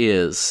 which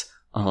is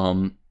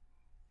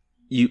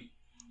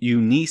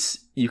Eunice,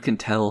 you can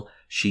tell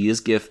she is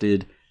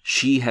gifted.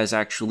 She has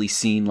actually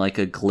seen like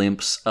a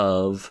glimpse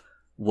of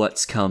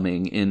what's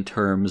coming in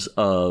terms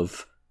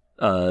of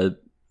oh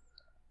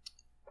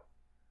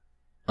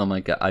my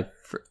god,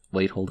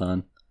 wait, hold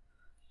on.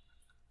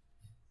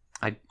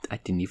 I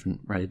didn't even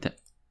write it down.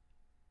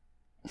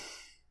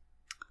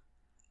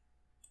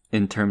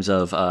 In terms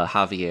of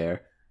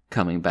Javier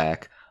coming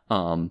back,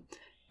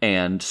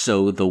 and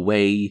so the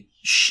way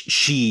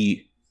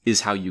she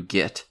is how you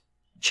get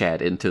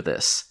Chad into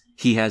this.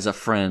 He has a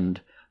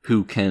friend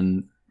who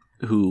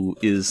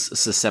is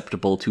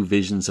susceptible to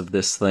visions of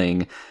this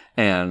thing,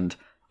 and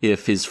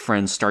if his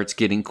friend starts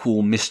getting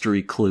cool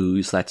mystery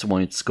clues, that's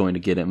when it's going to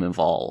get him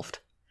involved.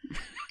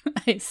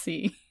 I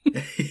see.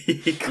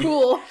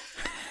 Cool.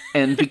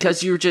 And because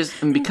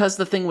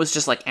the thing was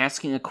just like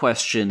asking a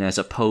question as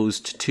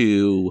opposed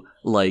to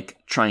like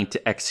trying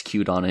to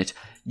execute on it,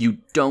 you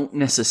don't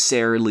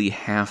necessarily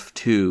have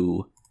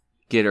to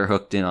get her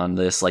hooked in on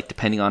this. Like,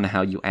 depending on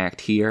how you act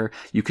here,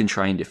 you can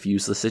try and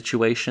diffuse the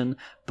situation,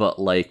 but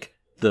like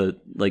the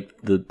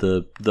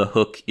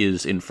hook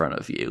is in front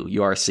of you.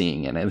 You are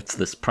seeing it, and it's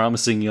this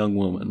promising young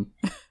woman.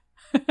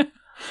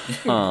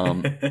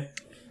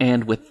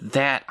 And with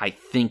that, I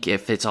think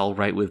if it's all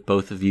right with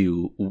both of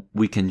you,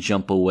 we can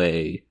jump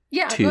away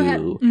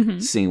to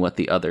seeing what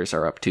the others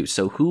are up to.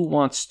 So who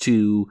wants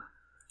to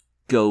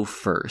go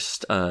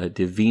first?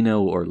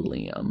 Divino or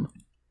Liam?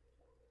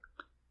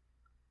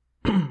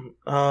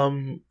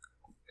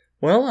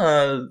 Well,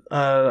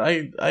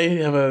 I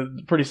have a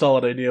pretty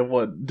solid idea of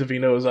what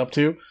Divino is up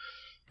to.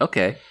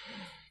 Okay.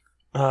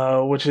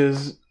 Which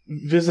is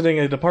visiting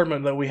a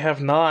department that we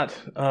have not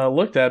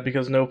looked at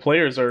because no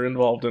players are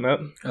involved in it.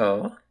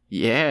 Oh.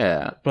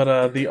 Yeah.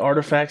 But the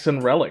Artifacts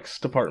and Relics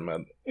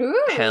department.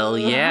 Ooh. Hell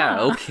yeah.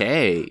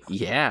 Okay.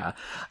 Yeah.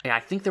 I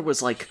think there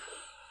was like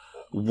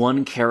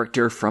one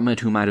character from it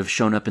who might have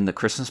shown up in the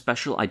Christmas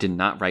special. I did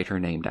not write her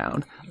name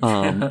down.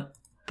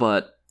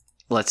 But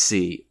let's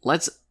see.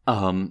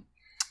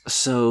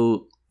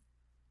 So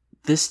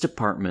this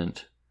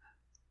department,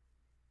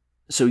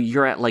 so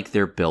you're at like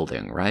their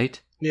building, right?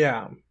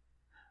 Yeah.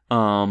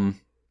 I'm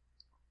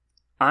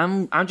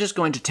just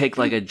going to take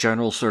like a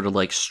general sort of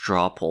like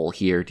straw poll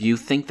here. Do you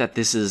think that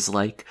this is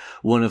like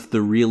one of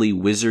the really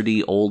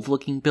wizardy old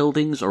looking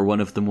buildings or one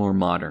of the more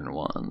modern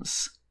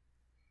ones?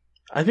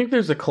 I think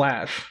there's a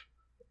clash.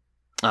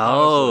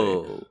 Oh.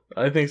 Honestly.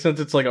 I think since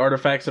it's like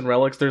Artifacts and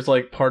Relics, there's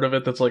like part of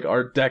it that's like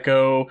Art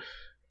Deco.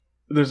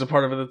 There's a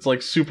part of it that's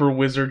like super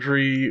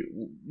wizardry,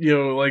 you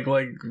know, like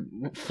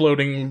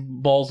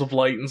floating balls of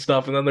light and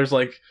stuff, and then there's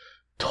like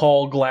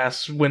tall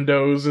glass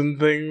windows and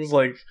things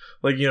like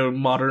you know,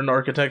 modern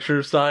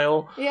architecture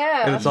style.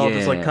 Yeah. And it's all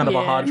just like kind of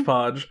a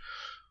hodgepodge.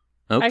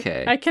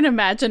 Okay. I can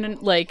imagine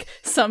like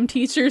some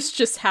teachers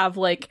just have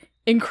like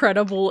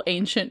incredible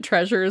ancient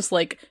treasures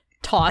like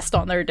tossed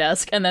on their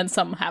desk, and then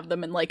some have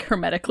them in like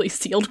hermetically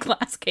sealed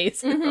glass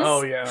cases. Mm-hmm.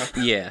 Oh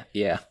yeah.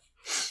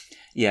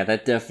 Yeah,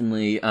 that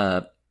definitely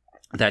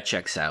that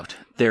checks out.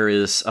 There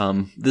is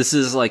this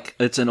is like,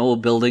 it's an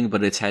old building,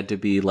 but it's had to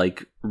be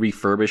like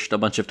refurbished a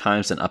bunch of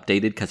times and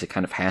updated because it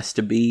kind of has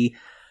to be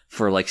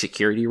for like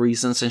security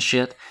reasons and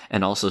shit.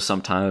 And also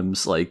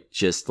sometimes like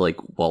just like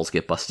walls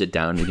get busted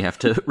down and you have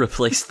to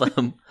replace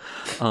them.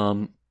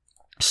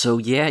 So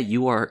yeah,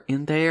 you are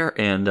in there,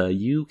 and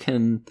you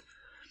can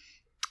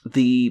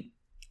the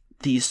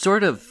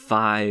sort of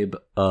vibe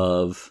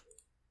of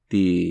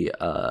the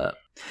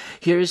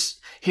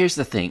Here's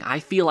the thing. I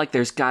feel like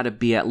there's got to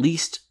be at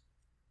least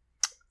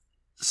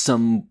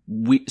some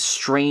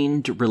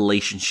strained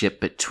relationship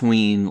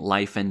between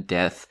Life and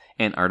Death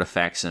and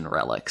Artifacts and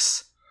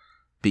Relics,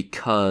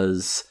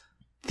 because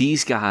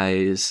these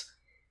guys,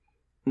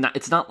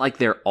 it's not like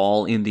they're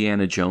all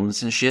Indiana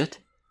Jones and shit,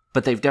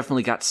 but they've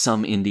definitely got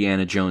some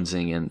Indiana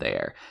Jonesing in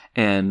there.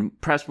 And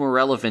perhaps more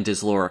relevant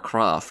is Lara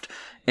Croft.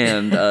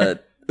 and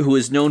who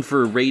is known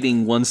for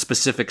raiding one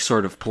specific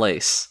sort of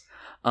place.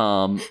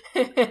 Oh,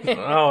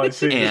 I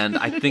see. And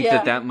I think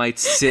that might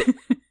sit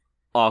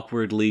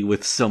awkwardly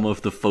with some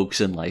of the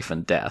folks in Life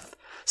and Death.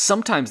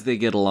 Sometimes they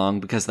get along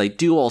because they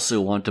do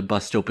also want to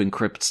bust open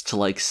crypts to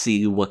like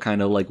see what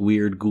kind of like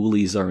weird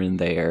ghoulies are in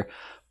there.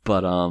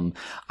 But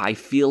I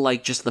feel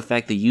like just the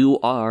fact that you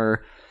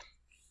are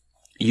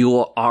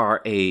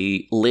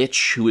a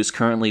lich who is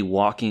currently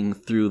walking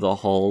through the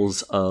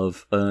halls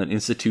of an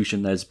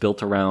institution that's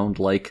built around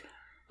like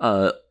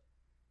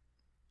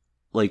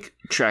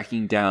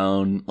tracking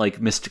down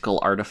like mystical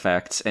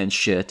artifacts and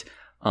shit.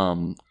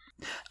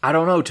 I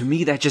don't know, to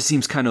me that just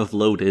seems kind of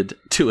loaded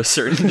to a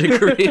certain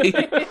degree.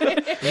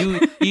 You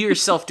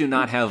yourself do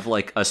not have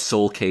like a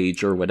soul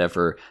cage or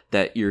whatever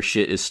that your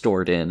shit is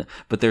stored in,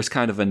 but there's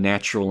kind of a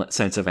natural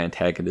sense of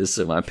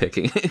antagonism I'm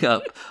picking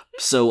up.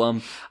 So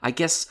I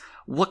guess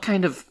what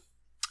kind of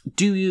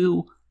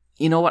you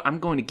know what, I'm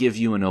going to give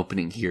you an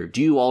opening here.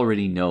 Do you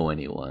already know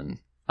anyone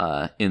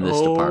in this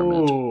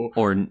department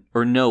or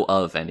know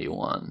of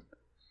anyone?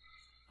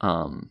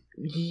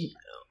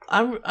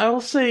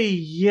 I'll say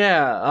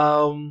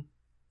yeah.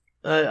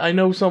 I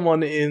know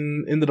someone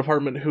in the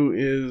department who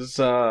is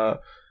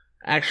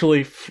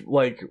actually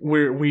like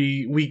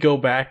we go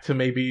back to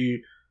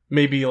maybe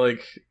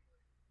like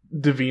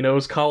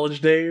Davino's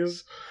college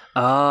days.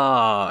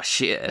 Oh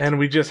shit! And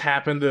we just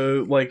happened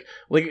to like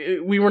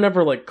we were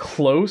never like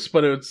close,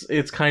 but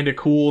it's kind of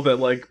cool that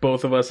like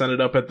both of us ended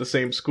up at the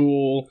same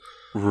school,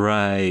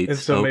 right? And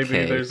so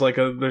maybe there's a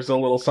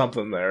little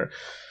something there.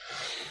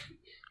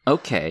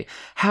 Okay,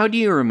 how do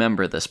you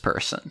remember this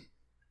person?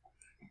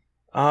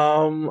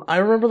 I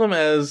remember them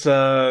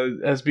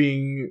as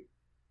being,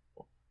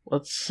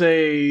 let's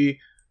say,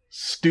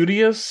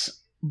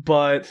 studious,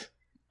 but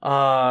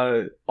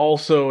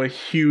also a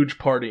huge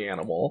party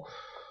animal.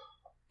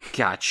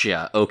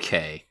 Gotcha.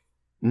 Okay.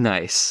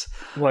 Nice.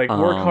 Like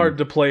work hard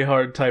to play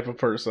hard type of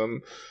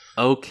person.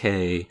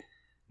 Okay.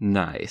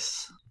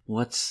 Nice.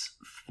 What's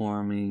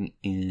forming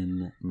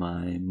in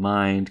my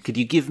mind? Could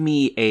you give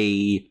me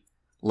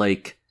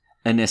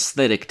an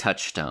aesthetic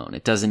touchstone?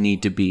 It doesn't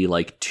need to be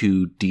like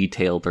too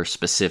detailed or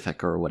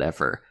specific or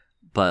whatever,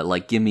 but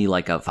like give me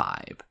like a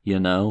vibe, you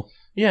know?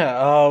 Yeah,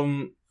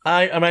 I'm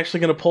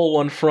actually going to pull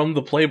one from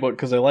the playbook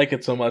because I like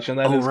it so much, and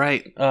that is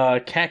right.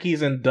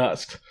 Khakis and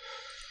Dust.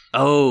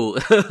 Oh,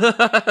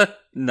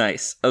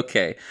 nice.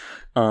 Okay.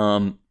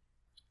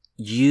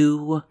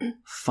 You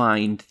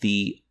find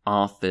the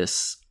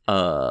office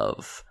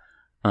of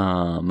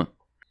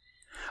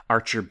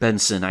Archer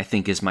Benson, I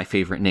think is my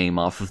favorite name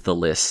off of the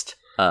list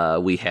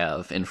we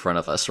have in front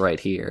of us right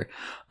here.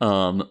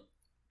 So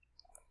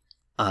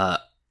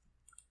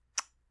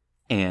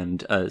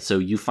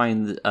you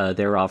find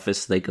their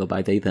office, they go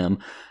by they, them,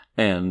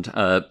 and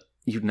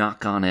you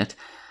knock on it,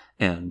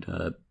 and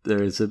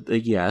there's a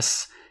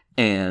yes,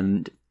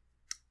 and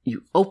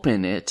you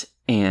open it,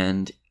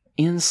 and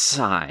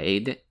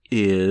inside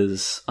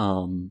is,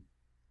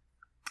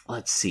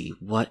 let's see,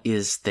 what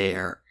is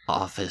their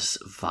office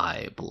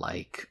vibe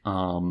like?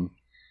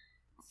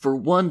 For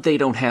one, they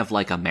don't have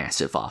like a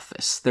massive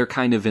office. They're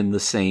kind of in the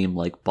same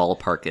like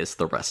ballpark as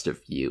the rest of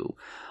you.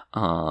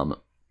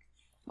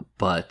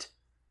 But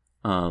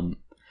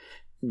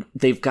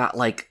they've got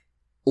like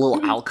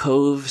little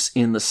alcoves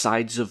in the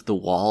sides of the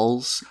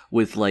walls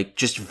with like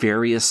just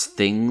various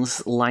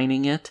things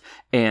lining it,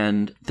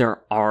 and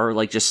there are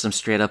like just some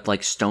straight up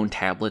like stone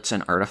tablets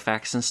and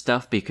artifacts and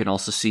stuff, but you can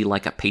also see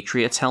like a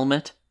Patriot's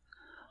helmet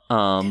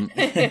and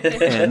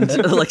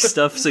like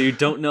stuff, so you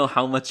don't know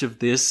how much of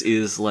this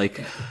is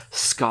like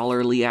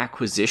scholarly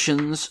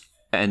acquisitions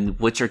and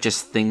which are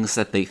just things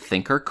that they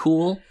think are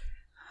cool.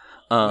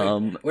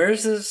 Wait,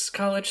 where's this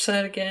college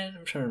set again?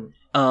 I'm trying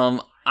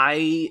to...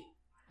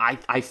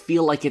 I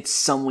feel like it's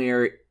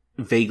somewhere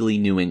vaguely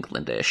New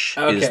Englandish.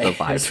 Okay. Is the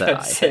vibe that I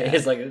have.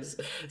 It's like, is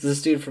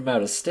this dude from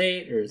out of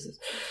state, or is this...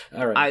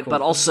 All right, cool.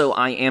 But also,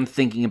 I am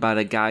thinking about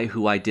a guy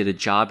who I did a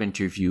job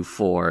interview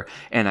for,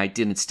 and I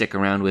didn't stick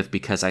around with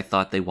because I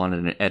thought they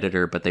wanted an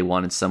editor, but they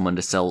wanted someone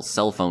to sell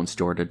cell phones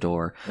door to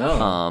door.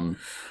 Oh.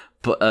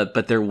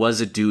 But there was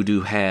a dude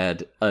who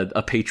had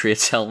a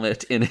Patriots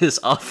helmet in his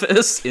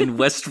office in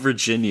West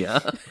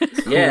Virginia.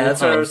 Yeah,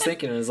 that's what I was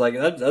thinking. I was like,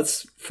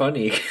 that's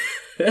funny.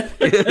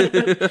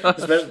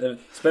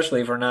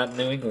 especially if we're not in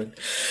New England.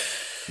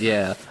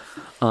 Yeah.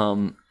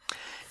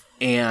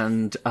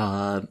 And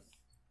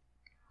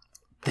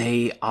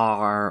they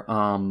are,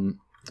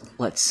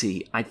 let's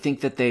see, I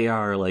think that they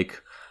are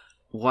like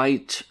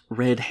white,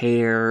 red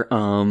hair,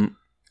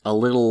 a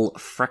little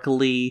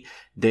freckly.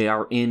 They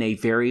are in a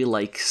very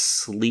like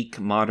sleek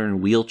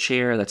modern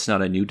wheelchair. That's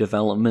not a new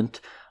development.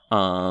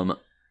 And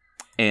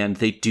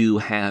they do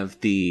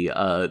have the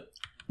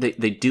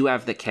they do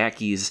have the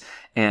khakis,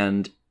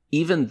 and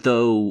even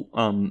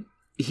though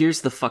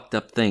here's the fucked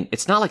up thing,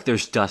 it's not like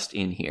there's dust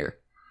in here.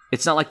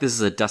 It's not like this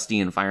is a dusty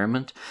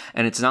environment,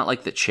 and it's not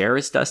like the chair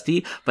is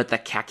dusty, but the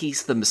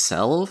khakis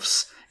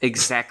themselves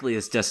exactly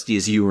as dusty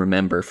as you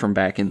remember from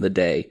back in the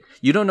day.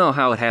 You don't know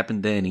how it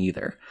happened then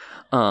either.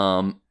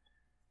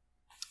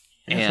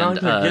 It's not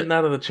like they're getting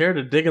out of the chair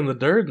to dig in the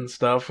dirt and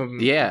stuff, and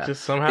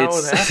just somehow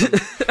it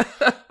happens.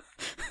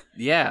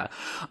 Yeah.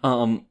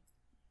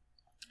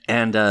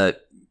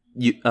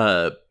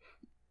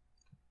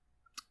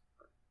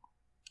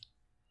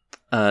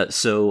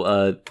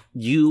 So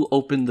you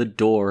open the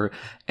door,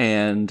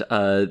 and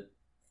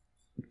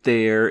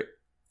their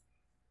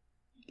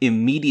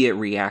immediate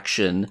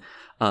reaction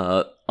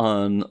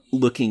on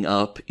looking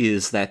up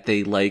is that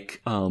they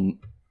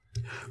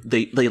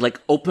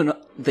open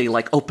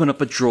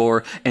up a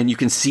drawer, and you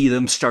can see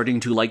them starting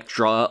to like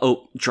draw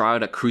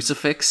out a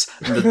crucifix,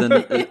 and then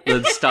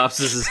it stops.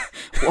 This is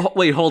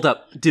wait, hold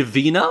up,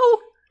 Divino?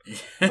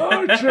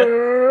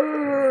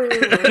 Archer!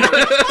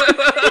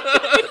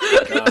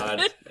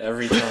 God,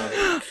 every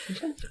time.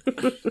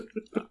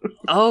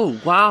 Oh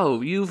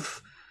wow,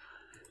 you've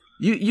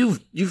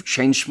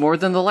changed more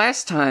than the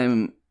last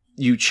time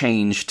you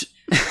changed.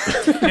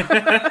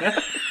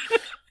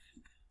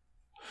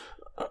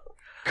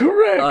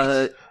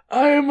 Correct.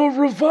 I am a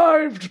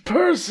revived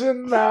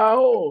person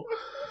now.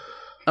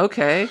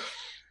 Okay.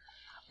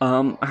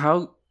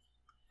 How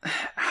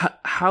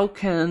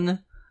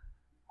can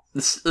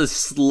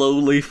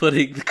slowly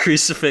putting the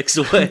crucifix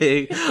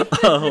away?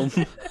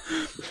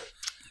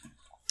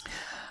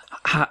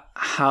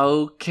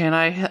 How can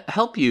I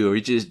help you? Or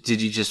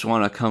did you just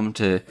want to come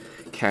to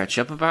catch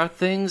up about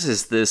things?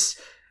 Is this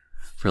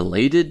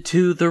related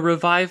to the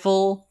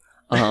revival?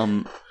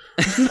 Not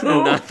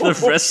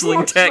the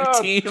wrestling tag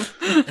team.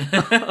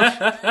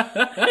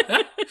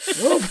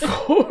 Of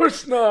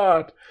course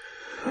not.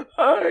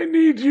 I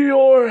need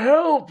your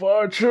help,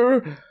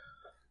 Archer.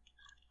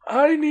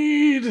 I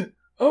need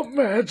a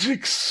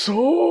magic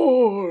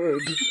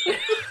sword.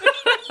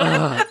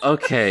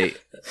 Okay.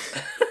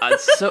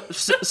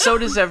 So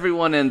does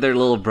everyone and their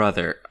little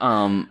brother.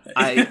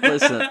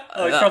 Listen.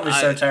 He's probably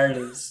so tired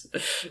of this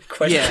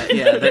question.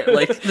 Yeah.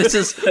 This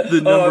is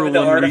the number I'm in the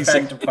one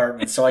artifact reason.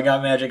 department, so I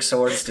got magic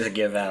swords to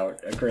give out.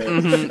 Great.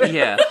 Mm-hmm,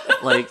 yeah.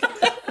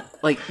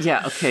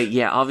 Okay.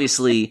 Yeah.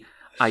 Obviously,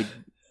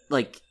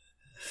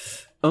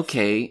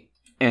 okay,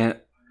 and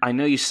I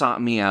know you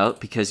sought me out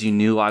because you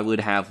knew I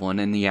would have one,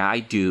 and yeah, I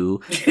do.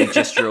 They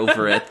gesture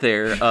over at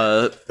their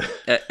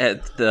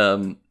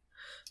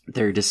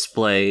their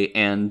display,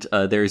 and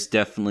there's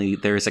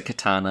a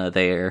katana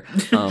there,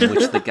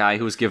 which the guy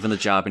who was given the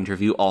job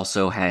interview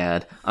also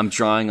had. I'm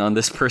drawing on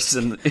this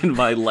person in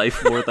my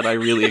life more than I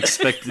really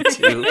expected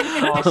to.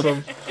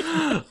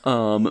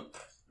 Awesome.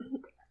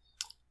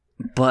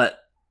 But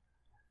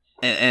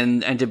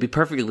and to be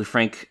perfectly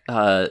frank,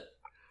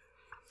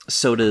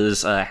 so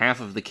does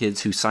half of the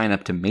kids who sign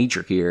up to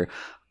major here.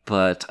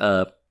 But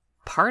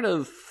part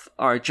of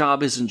our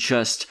job isn't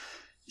just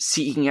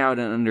seeking out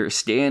and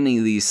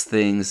understanding these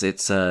things.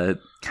 It's kind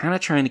of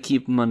trying to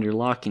keep them under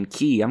lock and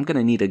key. I'm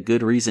gonna need a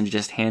good reason to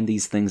just hand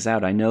these things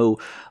out. I know,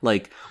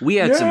 we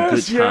had some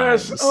good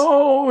times. Yes.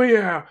 Oh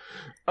yeah,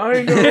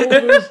 I know.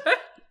 This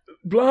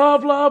blah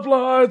blah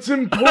blah. It's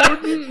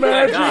important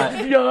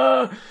magic.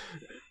 Yeah.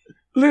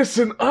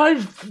 Listen,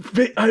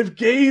 I've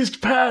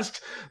gazed past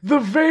the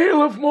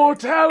veil of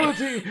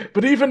mortality,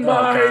 but even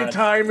my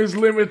time is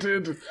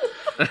limited.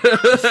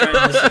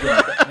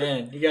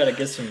 Man, you gotta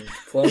get some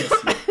diplomacy.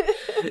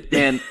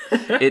 And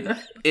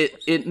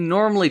it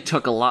normally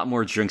took a lot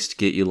more drinks to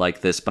get you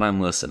like this, but I'm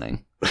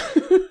listening.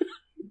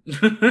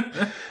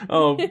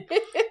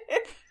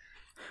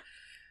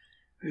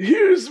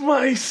 Here's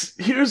my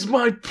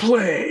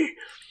play.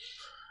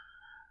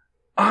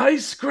 I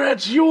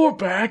scratch your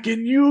back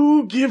and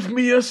you give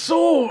me a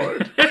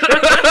sword.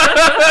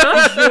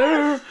 Is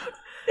there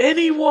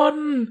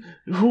anyone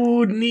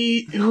who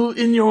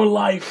in your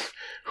life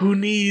who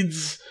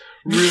needs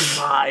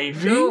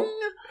reviving?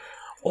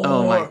 Or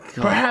oh my God.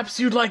 Perhaps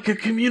you'd like a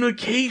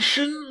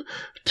communication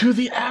to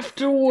the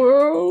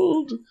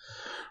afterworld?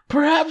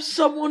 Perhaps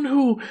someone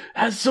who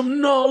has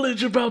some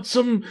knowledge about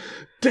some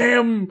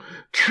damn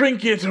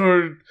trinket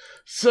or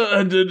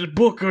a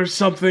book or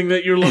something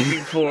that you're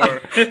looking for.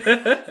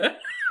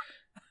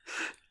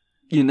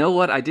 You know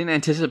what? I didn't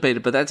anticipate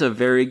it, but that's a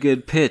very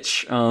good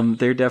pitch.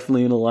 They're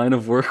definitely in a line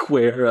of work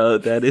where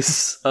that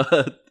is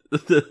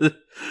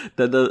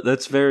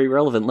that's very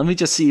relevant. Let me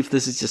just see if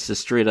this is just a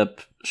straight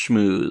up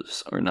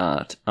schmooze or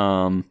not.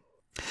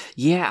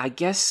 Yeah, I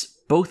guess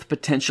both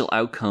potential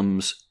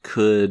outcomes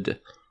could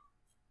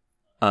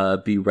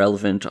be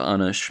relevant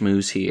on a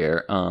schmooze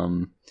here.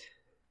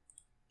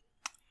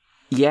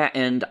 Yeah,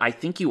 and I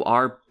think you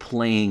are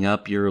playing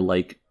up your,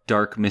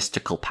 dark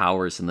mystical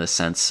powers in this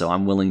sense, so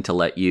I'm willing to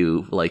let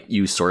you,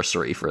 use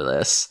sorcery for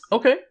this.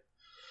 Okay.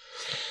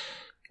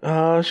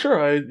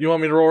 Sure, you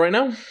want me to roll right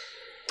now?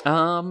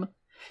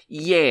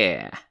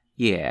 Yeah,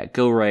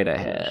 go right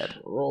ahead.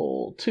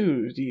 Roll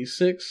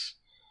 2d6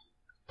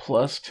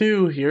 plus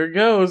 2, here it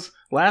goes.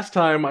 Last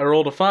time I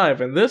rolled a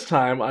 5, and this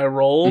time I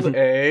rolled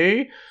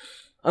an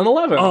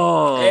 11.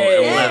 Oh,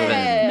 Hey. 11.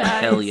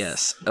 Nice. Hell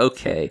yes.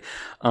 Okay.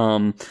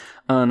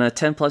 On a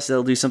 10 plus,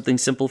 they'll do something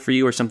simple for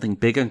you or something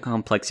big and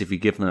complex if you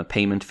give them a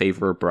payment,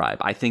 favor, or bribe.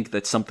 I think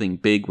that something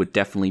big would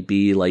definitely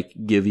be,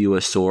 give you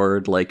a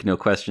sword, no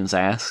questions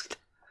asked.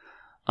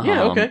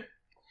 Yeah, okay.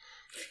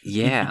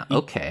 Yeah,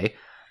 okay.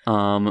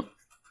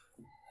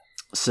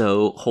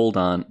 So, hold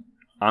on.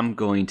 I'm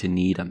going to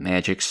need a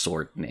magic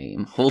sword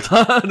name. Hold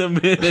on a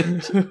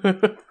minute.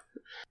 I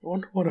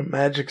wonder what a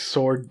magic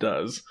sword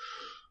does.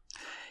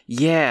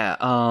 Yeah,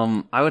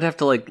 I would have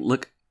to,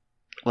 look...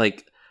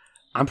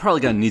 I'm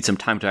probably gonna need some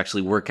time to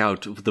actually work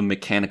out the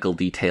mechanical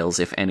details,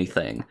 if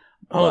anything.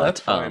 Oh, But, that's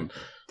fine.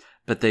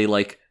 But they,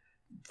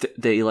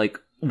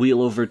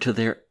 wheel over to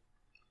their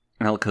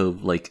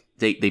alcove,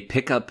 they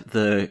pick up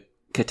the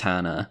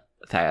katana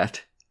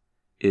that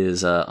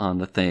is on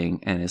the thing,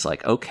 and is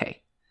like,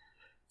 okay,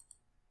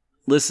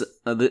 listen,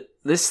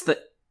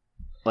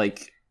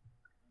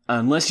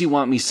 unless you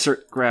want me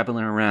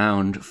grabbling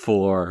around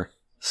for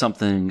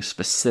something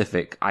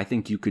specific, I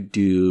think you could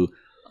do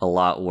a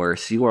lot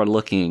worse. You are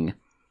looking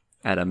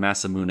at a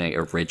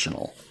Masamune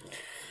original.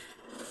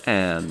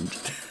 And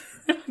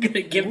I'm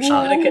gonna give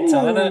Sean a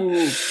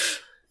katana.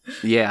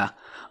 yeah.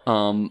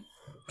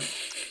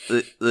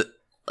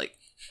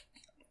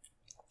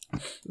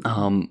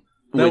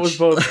 That was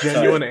both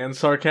genuine and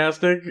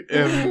sarcastic.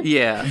 And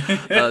Yeah.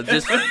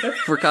 Just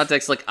for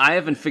context, I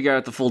haven't figured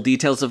out the full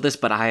details of this,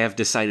 but I have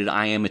decided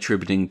I am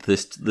attributing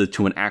this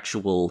to an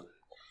actual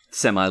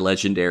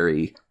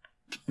semi-legendary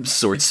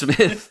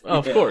swordsmith.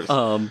 of course.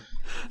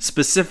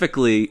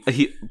 Specifically,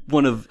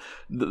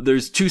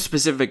 there's two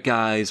specific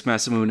guys,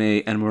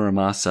 Masamune and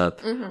Muramasa.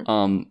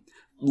 Mm-hmm.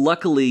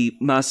 Luckily,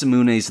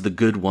 Masamune's the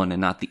good one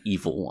and not the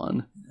evil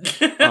one.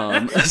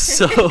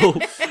 So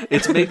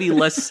it's maybe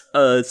less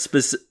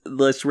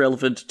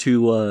relevant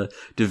to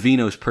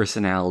Divino's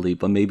personality,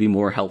 but maybe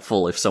more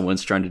helpful if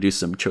someone's trying to do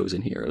some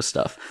chosen hero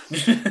stuff.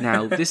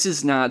 Now, this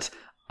is not.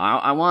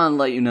 I want to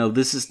let you know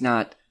this is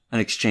not an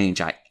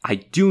exchange. I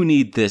do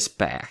need this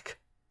back,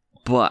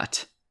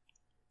 but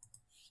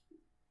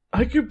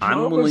I can I'm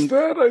promise willing-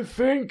 that, I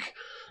think.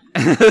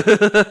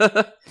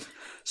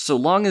 so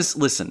long as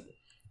listen.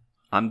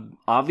 I'm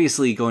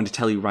obviously going to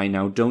tell you right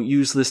now, don't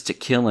use this to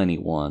kill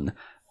anyone,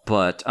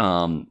 but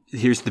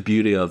here's the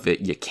beauty of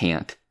it, you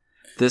can't.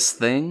 This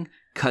thing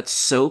cuts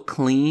so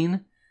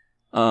clean,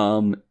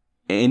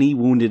 any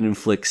wound it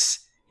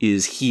inflicts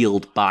is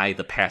healed by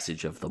the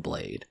passage of the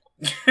blade.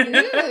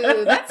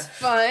 Ooh, that's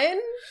fun.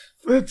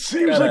 That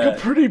seems like a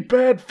pretty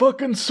bad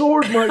fucking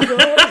sword, my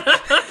guy.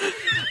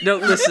 No,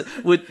 listen,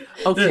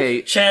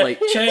 okay,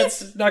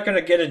 Chad's not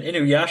gonna get an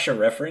Inuyasha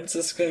reference.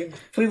 It's gonna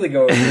completely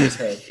go over his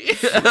head.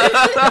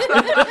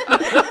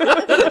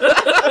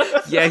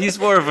 yeah, he's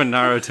more of a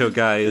Naruto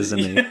guy, isn't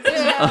he?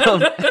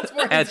 Yeah, that's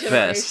more at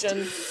best.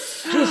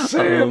 consideration. Just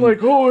saying,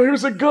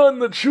 here's a gun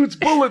that shoots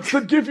bullets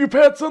that give you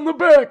pats on the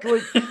back.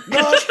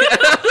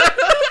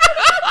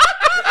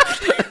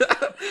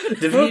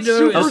 DeVito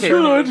super is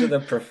turning good. into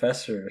the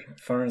Professor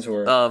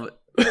Farnsworth.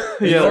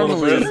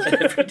 Normally,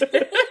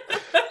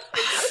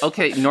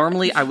 okay,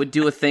 normally I would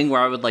do a thing where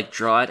I would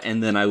draw it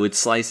and then I would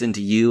slice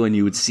into you and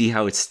you would see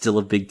how it's still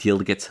a big deal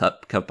to get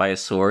cut by a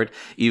sword,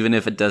 even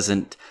if it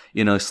doesn't,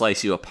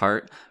 slice you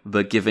apart.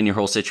 But given your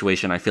whole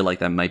situation, I feel like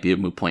that might be a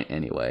moot point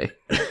anyway.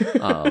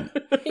 Yeah,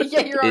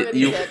 you're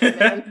already dead,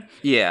 man.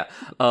 Yeah.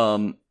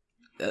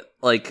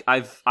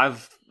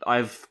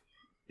 I've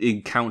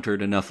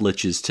encountered enough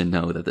liches to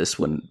know that this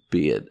wouldn't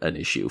be an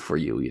issue for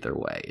you either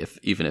way,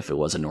 even if it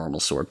was a normal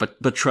sword.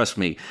 But trust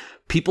me,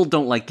 people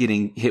don't like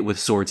getting hit with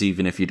swords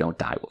even if you don't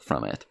die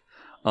from it.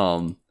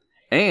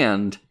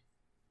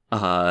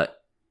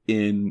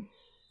 In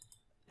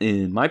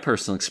my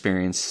personal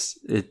experience,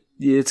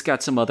 it's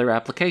got some other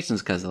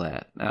applications because of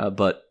that.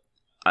 But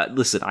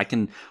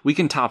listen, we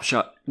can talk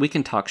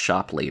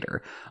shop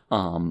later.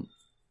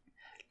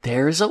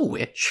 There's a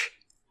witch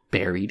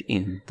buried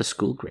in the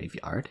school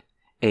graveyard,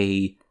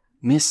 a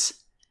Miss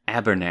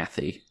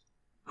Abernathy,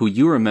 who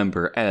you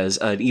remember as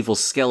an evil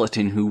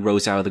skeleton who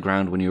rose out of the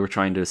ground when you were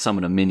trying to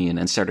summon a minion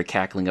and started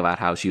cackling about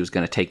how she was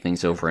going to take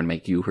things over and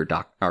make you her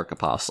Dark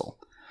Apostle.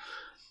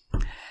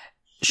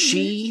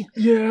 She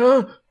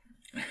was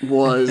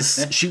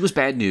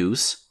bad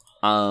news.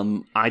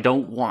 I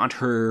don't want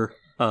her,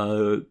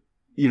 I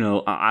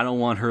don't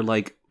want her,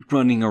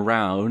 running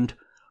around,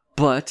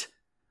 but,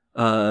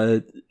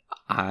 I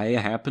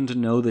happen to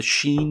know that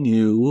she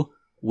knew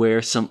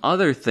where some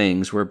other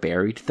things were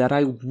buried that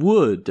I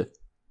would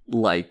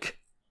like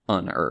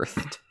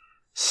unearthed.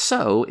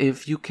 So,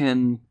 if you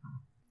can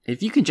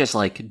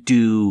just,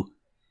 do,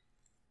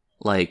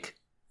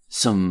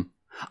 some...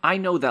 I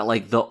know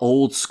that, the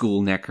old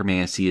school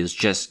necromancy is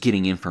just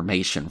getting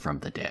information from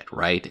the dead,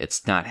 right?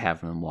 It's not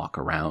having them walk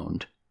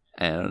around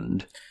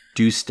and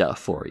do stuff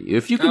for you.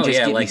 If you can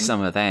give me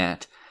some of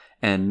that,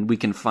 and we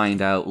can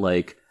find out,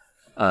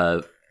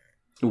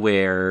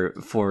 where,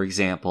 for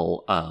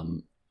example,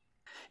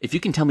 if you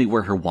can tell me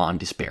where her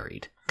wand is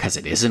buried, because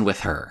it isn't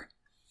with her,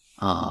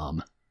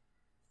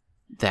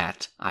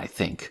 that, I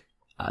think,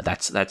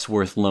 that's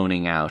worth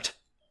loaning out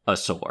a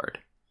sword.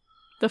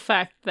 The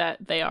fact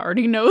that they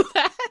already know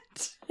that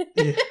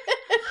it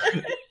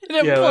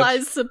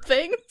implies some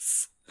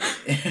things.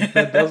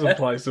 That does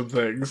imply some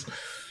things.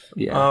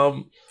 Yeah.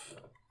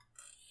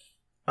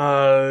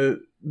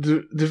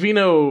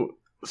 Divino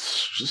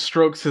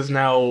Strokes has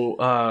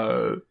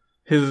now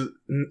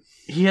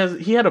he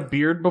had a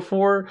beard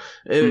before,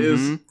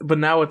 but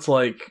now it's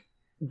like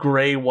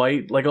gray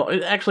white, like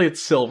actually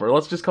it's silver.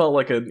 Let's just call it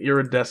like an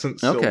iridescent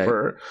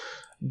silver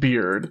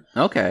beard.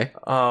 Okay.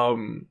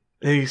 And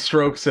he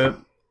strokes it.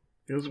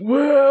 He goes,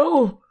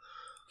 "Well,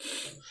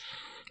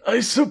 I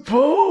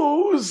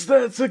suppose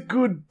that's a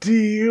good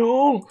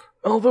deal.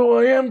 Although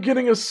I am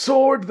getting a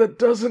sword that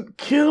doesn't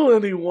kill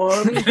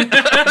anyone."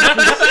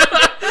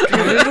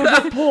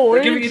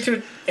 We're giving it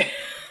to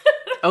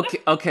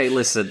Okay,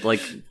 listen,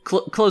 like,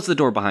 close the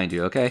door behind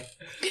you, okay?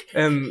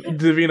 And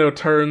Divino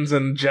turns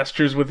and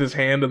gestures with his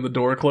hand and the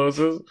door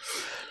closes.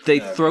 They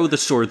throw the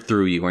sword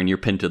through you and you're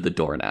pinned to the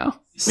door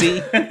now.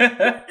 See?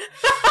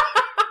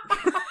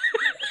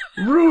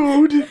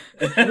 Rude!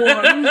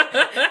 One.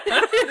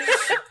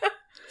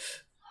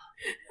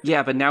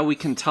 Yeah, but now we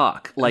can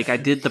talk. Like, I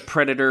did the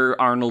Predator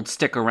Arnold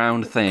stick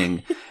around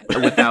thing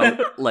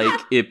without, like,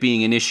 it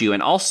being an issue.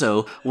 And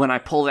also, when I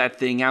pull that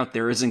thing out,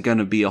 there isn't going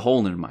to be a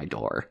hole in my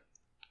door.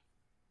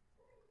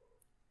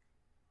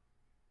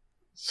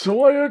 So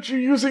why aren't you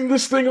using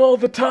this thing all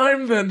the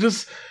time then?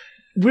 Just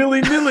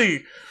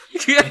willy-nilly.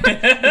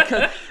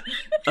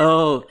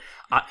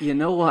 You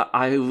know what?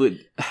 I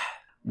would...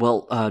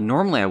 Well,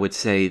 normally I would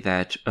say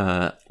that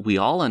we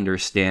all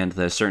understand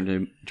that a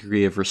certain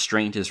degree of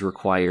restraint is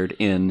required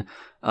in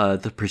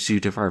the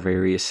pursuit of our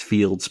various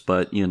fields,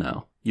 but, you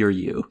know, you're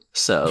you.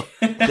 So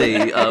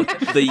they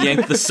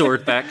yank the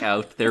sword back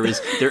out. There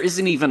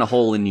isn't even a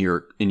hole in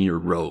your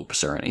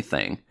robes or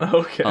anything.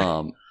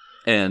 Okay.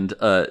 And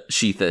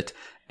sheath it,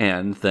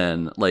 and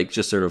then, like,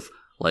 just sort of,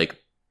 like,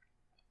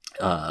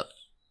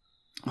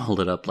 hold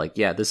it up, like,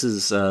 yeah, this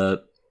is,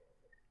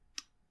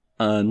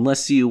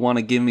 unless you want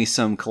to give me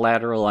some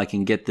collateral, I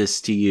can get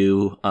this to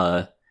you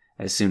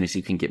as soon as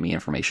you can get me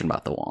information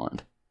about the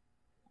wand.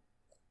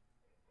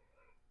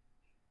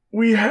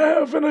 We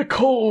have an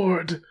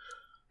accord.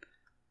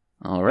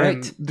 All right.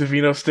 And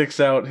Divino sticks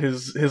out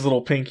his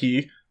little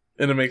pinky,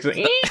 and it makes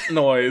a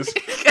noise.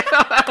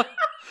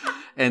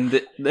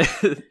 And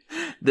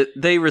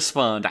they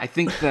respond. I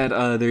think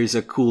that there's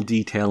a cool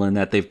detail in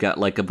that they've got,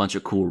 like, a bunch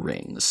of cool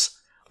rings.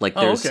 Like,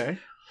 there's... okay.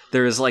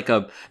 There's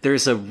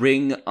a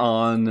ring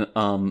on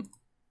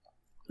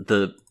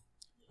the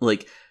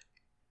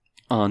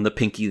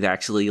pinky that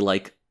actually,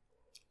 like,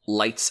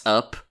 lights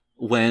up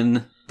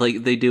when,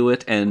 like, they do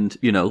it, and,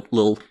 you know,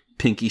 little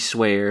pinky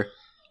swear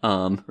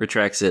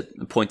retracts it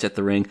and points at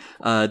the ring.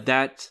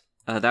 That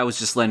was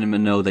just letting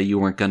him know that you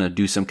weren't gonna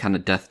do some kind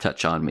of death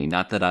touch on me.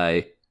 Not that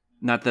I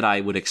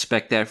would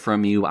expect that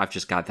from you. I've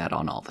just got that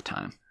on all the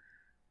time.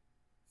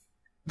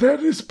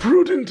 That is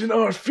prudent in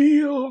our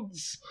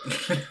fields.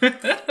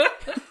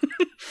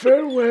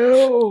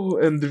 Farewell.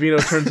 And Divino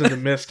turns into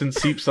mist and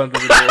seeps under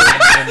the door.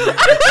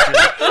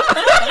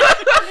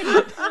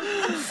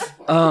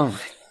 Oh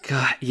my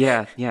god!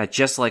 Yeah,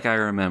 just like I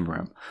remember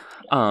him.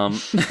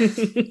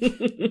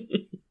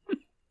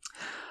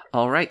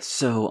 All right,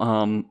 so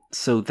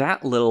that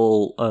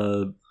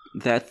little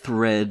that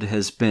thread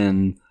has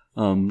been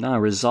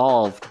not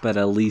resolved, but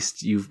at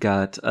least you've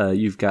got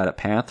a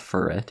path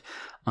for it.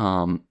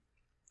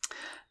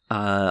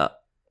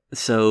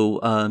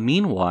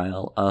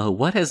 Meanwhile,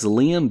 what has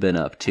Liam been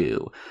up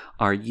to?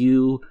 Are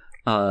you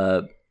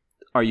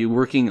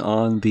working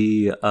on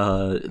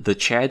the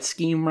Chad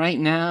scheme right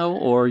now,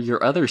 or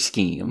your other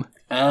scheme?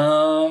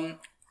 I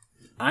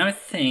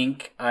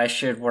think I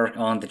should work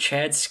on the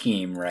Chad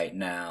scheme right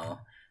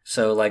now.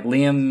 So, like,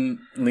 Liam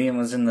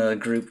was in the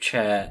group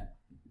chat,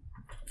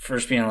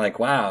 first being like,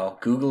 "Wow,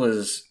 Google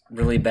is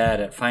really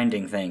bad at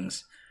finding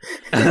things."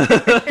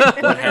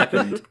 What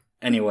happened?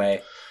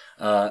 Anyway,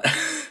 it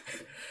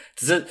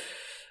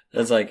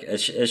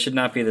should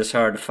not be this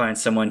hard to find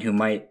someone who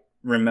might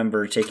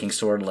remember taking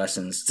sword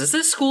lessons. Does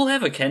this school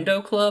have a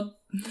kendo club?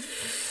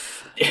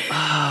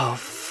 Oh,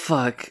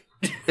 fuck.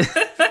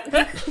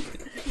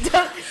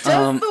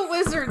 Does the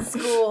wizard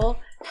school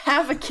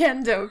have a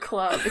kendo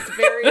club? It's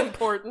very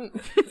important.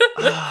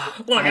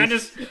 Look, I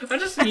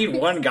just need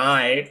one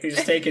guy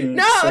who's taking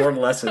sword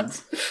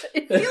lessons.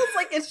 It feels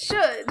like it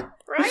should,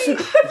 right?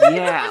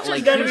 Yeah,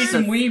 like, gotta be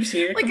some weebs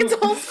here. Like, it's a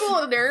whole school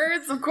of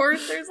nerds. Of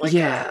course, there's like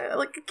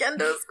a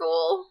kendo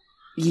school.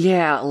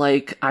 Yeah,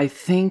 like, I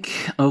think,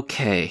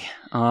 okay,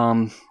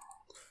 I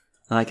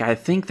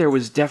think there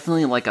was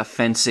definitely, like, a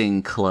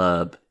fencing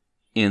club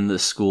in the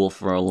school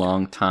for a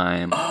long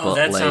time. Oh, but,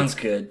 that like, sounds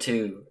good,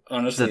 too.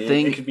 Honestly,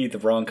 it could be the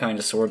wrong kind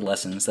of sword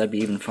lessons. That'd be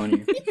even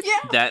funnier.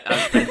 Yeah. That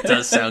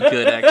does sound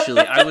good,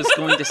 actually. I was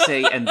going to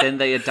say, and then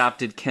they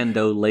adopted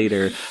kendo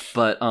later,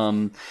 but,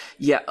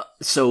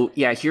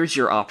 here's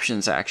your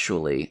options,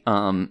 actually.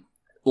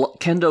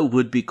 Kendo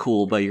would be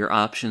cool, but your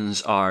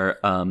options are,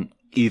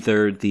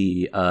 either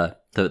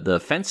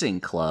the fencing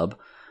club,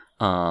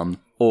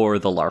 or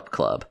the LARP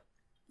club.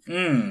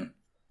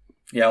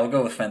 Yeah, I'll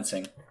go with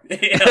fencing.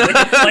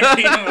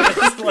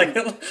 He's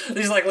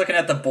like looking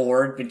at the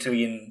board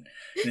between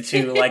the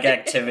two like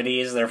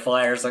activities. Their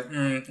flyers like,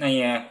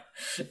 yeah.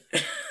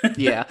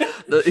 Yeah.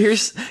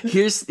 Here's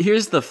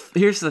the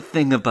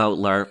thing about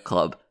LARP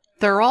Club.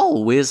 They're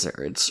all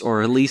wizards,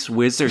 or at least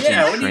wizards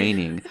in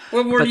training.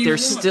 What more but do you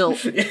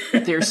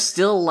want? they're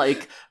still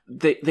like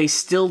they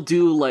still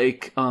do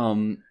like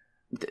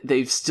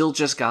they've still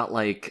just got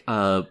like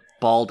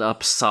balled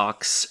up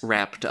socks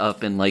wrapped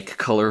up in like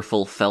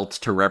colorful felt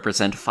to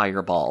represent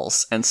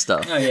fireballs and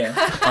stuff. Oh yeah.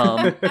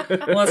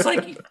 Well, it's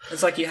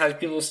like you have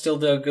people still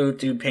go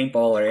do paintball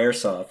or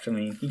airsoft. I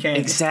mean, you can't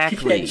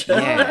exactly. You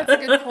can't yeah,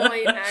 That's a good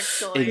point,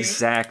 actually.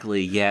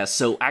 exactly. Yeah.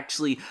 So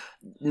actually,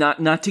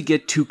 not to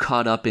get too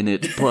caught up in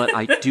it, but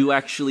I do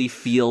actually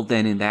feel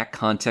then in that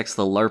context,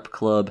 the LARP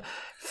club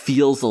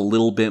feels a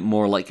little bit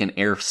more like an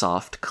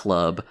airsoft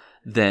club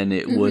than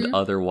it would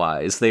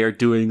otherwise. They are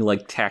doing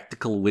like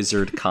tactical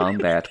wizard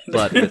combat,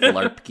 but with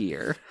LARP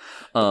gear.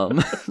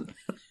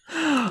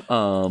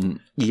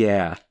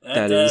 Yeah,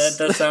 that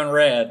does sound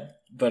rad,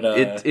 but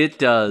it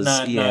does.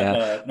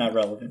 Not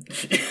relevant.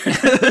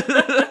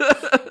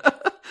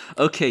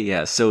 Okay,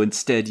 yeah. So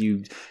instead,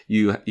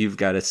 you've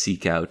got to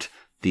seek out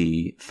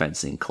the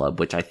fencing club,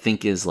 which I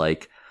think is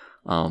like,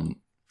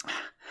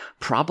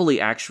 probably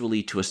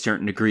actually to a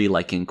certain degree,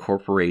 like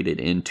incorporated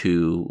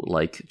into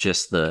like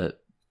just the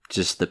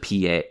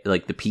PA,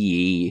 like the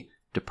PE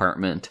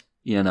department,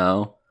 you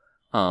know?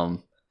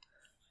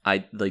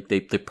 I like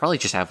they probably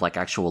just have like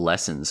actual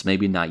lessons,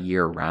 maybe not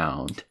year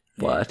round,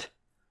 but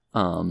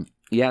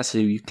yeah, so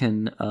you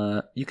can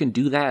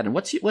do that. And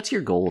what's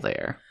your goal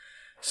there?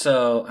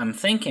 So I'm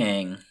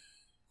thinking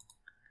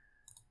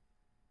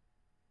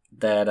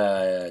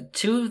that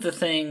two of the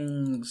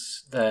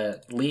things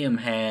that Liam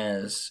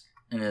has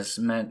in his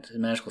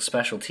magical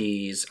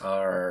specialties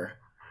are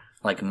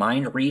like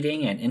mind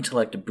reading and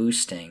intellect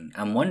boosting.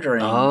 I'm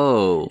wondering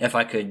if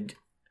I could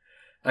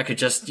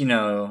just,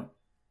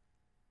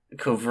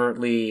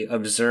 covertly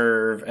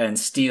observe and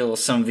steal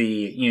some of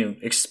the,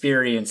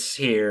 experience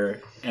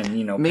here and,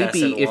 maybe pass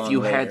it if along you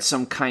later. had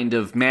some kind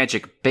of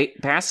magic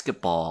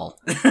basketball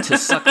to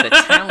suck the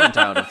talent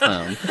out of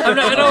them. I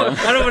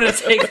don't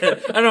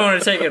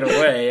want to take it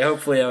away.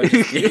 Hopefully I would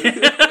just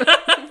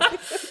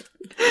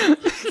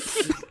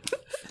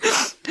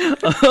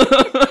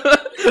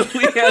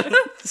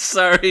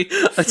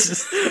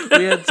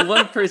we had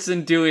one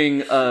person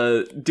doing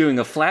a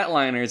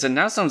Flatliners, and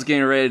now someone's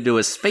getting ready to do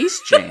a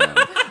Space Jam.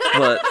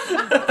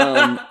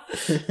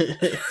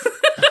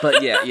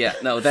 But yeah,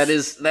 no,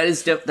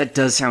 that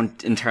does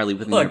sound entirely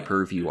within your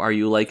purview. Are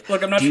you like?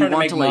 Look, I'm not trying to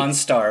make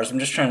Monstars. I'm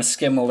just trying to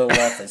skim a little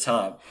off the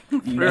top.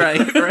 Right.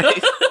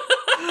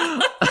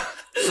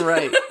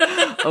 Right.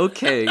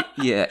 Okay.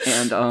 Yeah,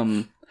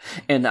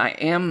 and I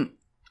am.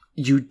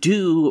 You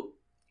do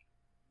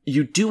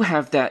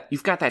have that.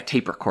 You've got that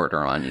tape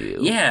recorder on you.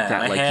 Yeah,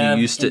 that like I have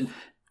you used to.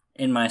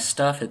 In my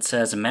stuff, it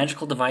says a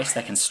magical device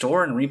that can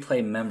store and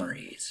replay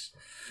memories.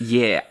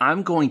 Yeah,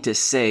 I'm going to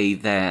say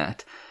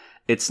that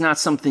it's not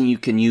something you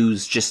can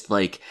use just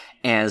like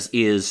as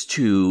is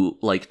to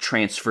like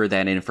transfer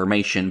that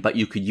information, but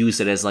you could use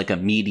it as like a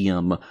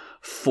medium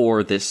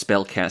for this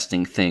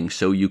spellcasting thing.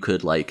 So you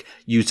could like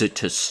use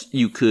it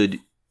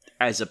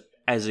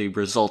as a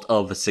result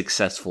of a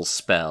successful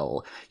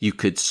spell, you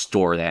could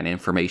store that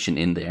information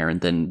in there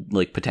and then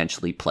like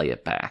potentially play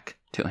it back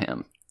to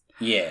him.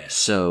 Yeah.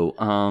 So,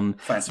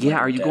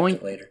 are you going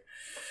later?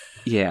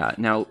 Yeah.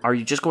 Now, are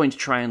you just going to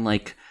try and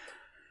like,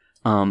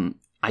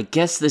 I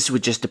guess this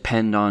would just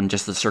depend on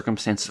just the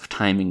circumstance of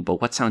timing,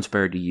 but what sounds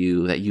better to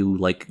you? That you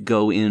like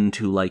go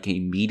into like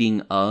a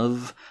meeting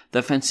of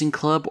the fencing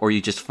club, or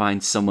you just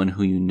find someone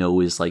who you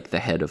know is like the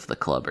head of the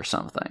club or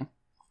something?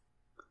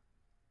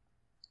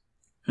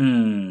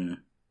 The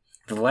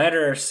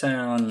latter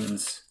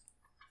sounds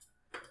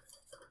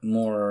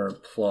more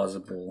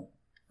plausible.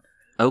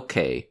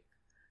 Okay.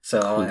 So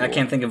cool. I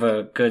can't think of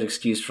a good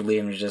excuse for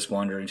Liam to just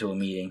wander into a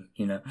meeting,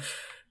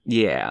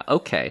 Yeah,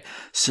 okay.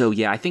 So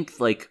yeah, I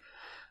think like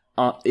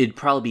it'd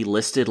probably be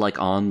listed like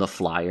on the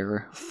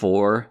flyer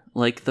for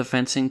like the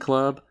fencing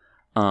club.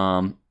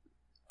 Well,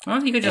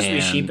 he could just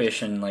be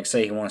sheepish and like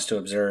say he wants to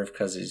observe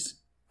because he's,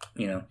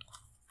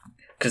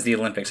 because the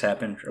Olympics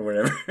happened or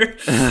whatever.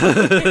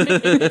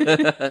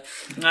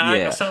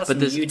 I saw some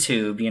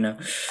YouTube,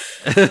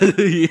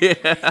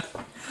 Yeah.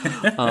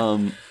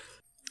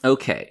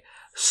 Okay.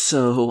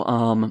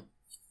 So,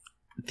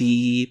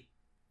 the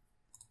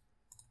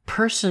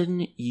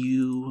person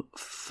you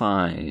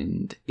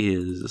find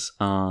is,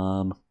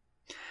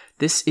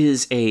 this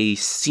is a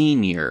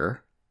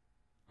senior,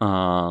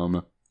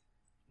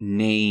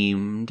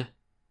 named...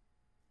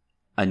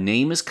 A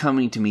name is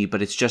coming to me,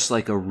 but it's just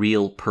like a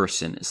real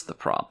person is the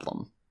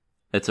problem.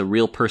 It's a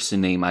real person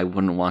name I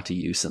wouldn't want to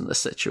use in this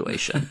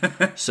situation.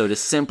 So to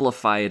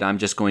simplify it, I'm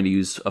just going to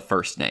use a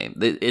first name.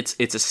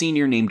 It's a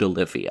senior named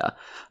Olivia.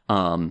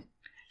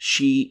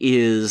 She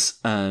is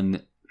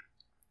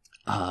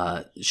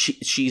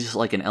she's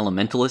like an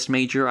elementalist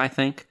major, I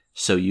think.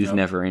 So you've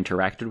never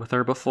interacted with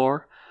her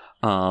before.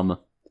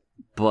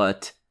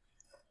 But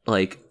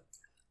like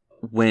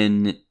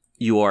when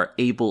you are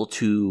able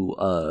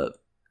to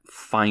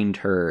find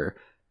her,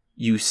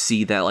 you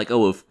see that like,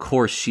 oh, of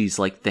course she's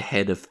like the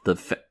head of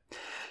the.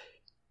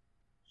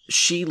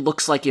 She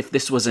looks like if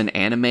this was an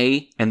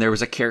anime and there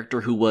was a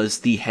character who was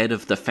the head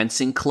of the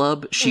fencing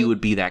club, she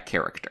would be that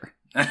character.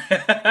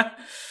 Okay,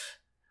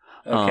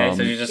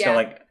 so she just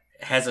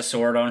has a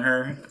sword on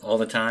her all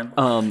the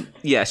time.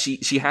 Yeah,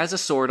 she has a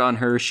sword on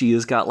her. She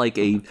has got like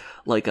a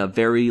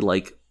very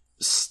like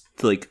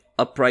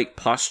upright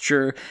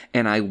posture,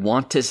 and I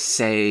want to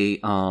say,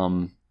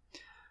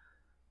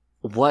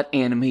 what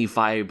anime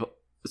vibe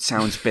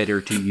sounds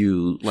better to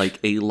you? Like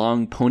a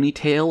long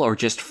ponytail or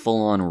just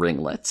full on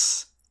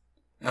ringlets?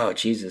 Oh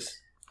Jesus!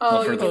 Oh,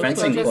 Well, for you the mean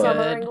fencing like club.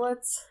 summer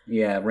ringlets?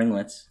 Yeah,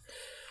 ringlets.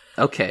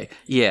 Okay,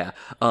 yeah,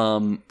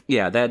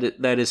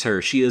 that is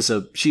her. She is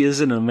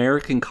an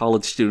American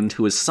college student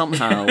who is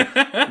somehow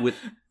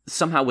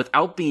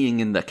without being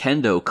in the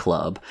kendo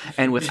club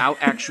and without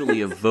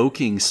actually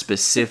evoking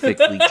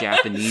specifically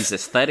Japanese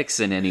aesthetics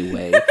in any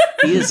way,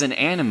 he is an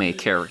anime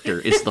character.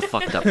 Is the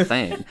fucked up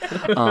thing.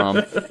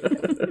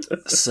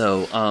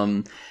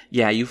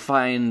 You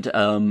find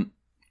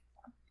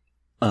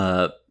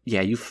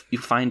you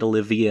find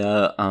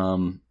Olivia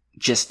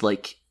just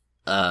like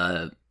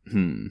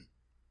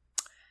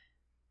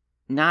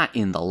not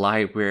in the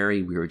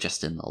library. We were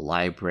just in the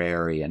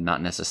library and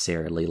not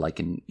necessarily like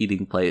an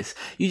eating place.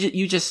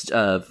 You just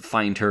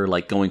find her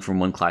like going from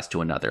one class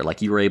to another.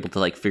 Like you were able to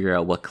like figure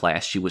out what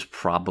class she was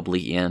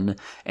probably in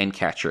and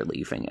catch her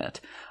leaving it.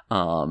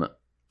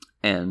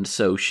 And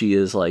so she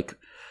is like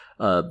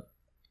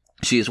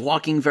she is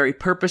walking very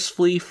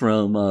purposefully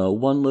from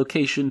one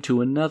location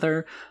to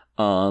another.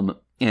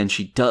 And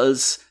she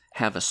does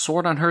have a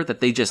sword on her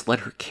that they just let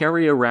her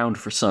carry around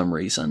for some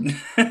reason.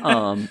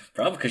 Probably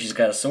because she's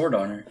got a sword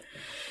on her.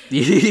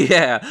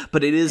 Yeah,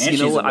 but it is, And you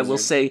know she's what, a I will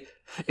wizard. say,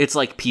 it's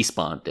like peace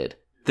bonded.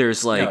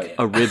 There's like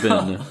a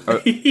ribbon.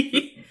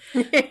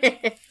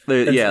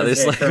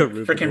 There's like a ribbon for all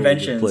over the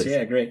conventions. place.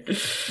 Yeah, great.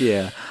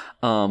 Yeah.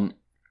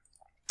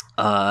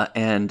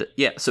 And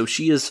yeah, so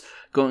she is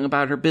going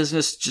about her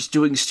business, just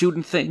doing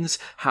student things.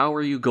 How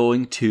are you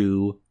going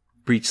to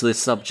breach this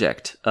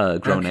subject,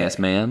 grown-ass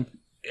man?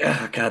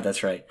 Oh, God,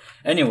 that's right.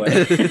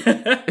 Anyway.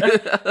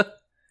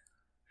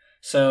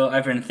 So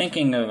I've been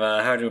thinking of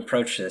how to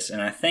approach this,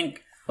 and I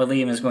think what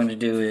Liam is going to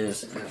do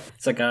is,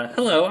 it's like,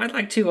 hello, I'd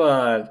like to,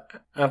 I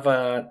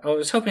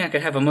was hoping I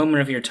could have a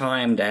moment of your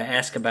time to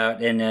ask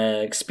about an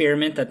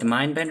experiment that the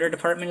Mindbender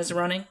department is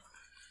running.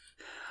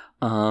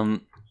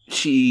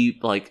 She,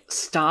 like,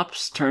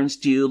 stops, turns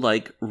to you,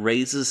 like,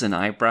 raises an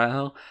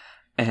eyebrow,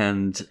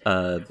 and,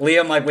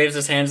 Liam, like, waves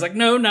his hands, like,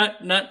 no,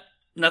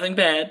 nothing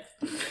bad.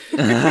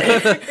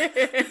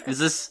 Is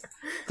this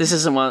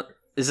one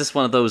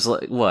of those,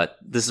 like, what?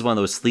 This is one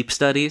of those sleep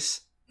studies?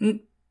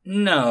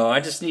 No,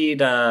 I just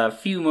need a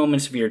few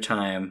moments of your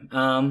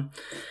time.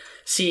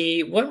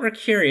 See, what we're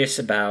curious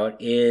about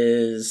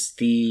is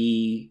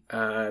the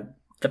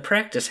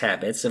practice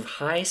habits of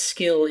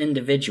high-skill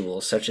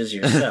individuals such as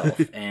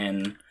yourself,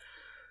 and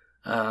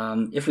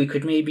if we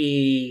could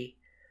maybe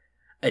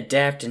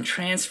adapt and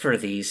transfer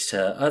these to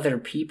other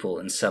people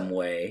in some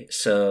way.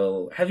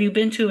 So, have you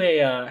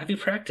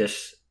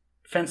practiced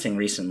fencing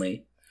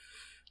recently?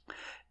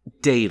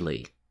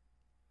 Daily.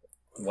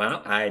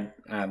 Wow,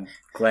 I'm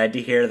glad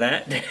to hear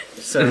that.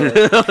 So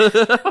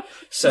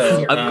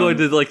I'm going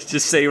to, like,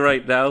 just say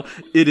right now,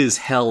 it is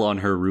hell on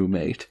her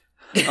roommate.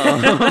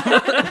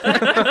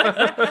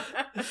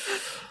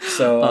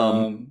 So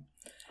I'm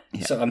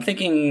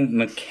thinking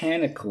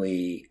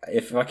mechanically,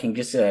 if I can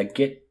just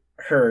get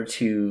her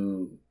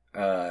to,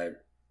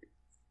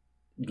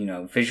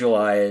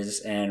 visualize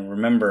and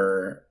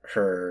remember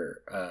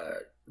her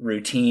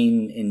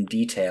routine in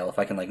detail, if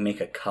I can, like,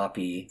 make a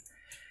copy,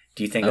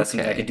 do you think that's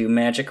something I could do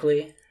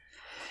magically?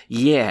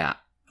 Yeah.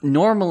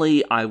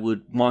 Normally, I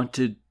would want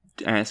to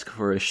ask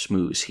for a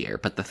schmooze here,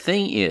 but the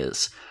thing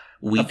is,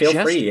 we Feel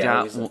just free,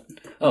 got...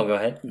 Oh, go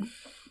ahead.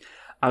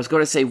 I was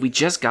going to say, we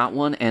just got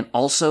one, and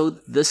also,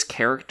 this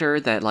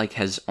character that, like,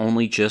 has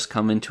only just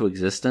come into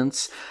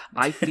existence,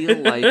 I feel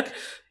like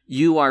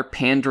you are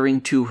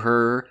pandering to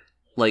her,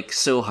 like,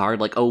 so hard,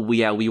 like, oh,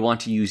 yeah, we want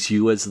to use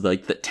you as,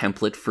 like, the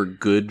template for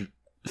good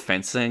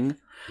fencing.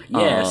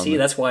 Yeah, see,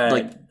 that's why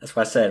I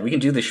said we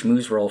can do the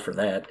schmooze roll for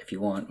that if you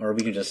want, or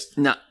we can just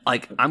no,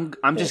 like I'm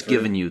just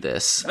giving you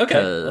this. Okay,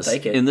 I'll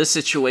take it. In this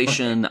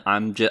situation,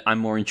 I'm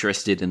more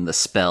interested in the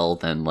spell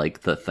than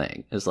like the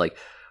thing. It's like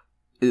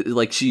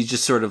she's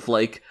just sort of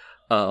like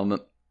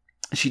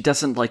she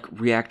doesn't like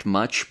react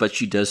much, but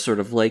she does sort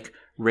of like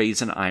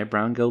raise an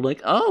eyebrow and go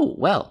like, oh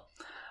well,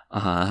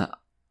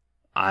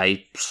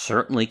 I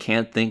certainly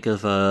can't think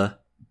of a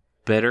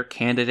better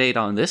candidate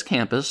on this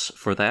campus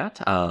for that.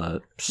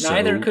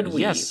 Neither could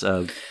we. Yes.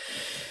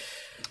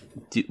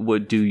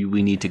 Do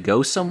we need to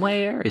go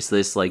somewhere? Is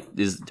this like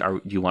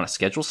do you want to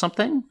schedule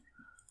something?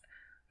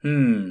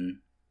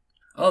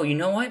 Oh, you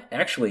know what?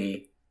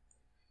 Actually,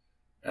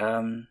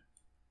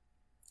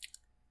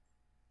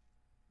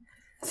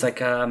 it's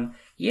like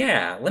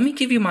Yeah, let me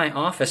give you my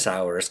office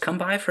hours. Come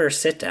by for a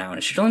sit down.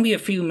 It should only be a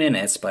few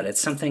minutes, but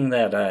it's something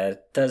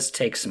that does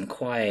take some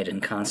quiet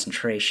and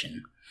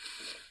concentration.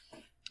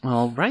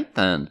 All right,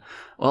 then.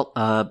 Well,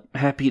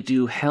 happy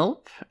to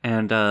help,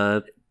 and,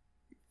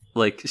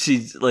 like,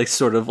 she, like,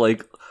 sort of,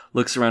 like,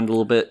 looks around a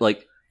little bit,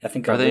 like, I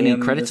think are there any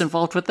Liam credits is-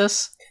 involved with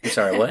this? I'm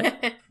sorry,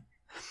 what?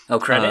 Oh,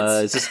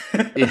 credits? Is this,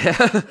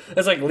 yeah.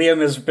 It's like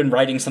Liam has been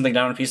writing something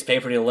down on a piece of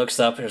paper, and he looks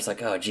up, and it's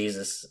like, oh,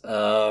 Jesus.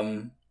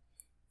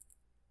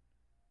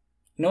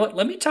 You know what?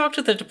 Let me talk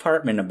to the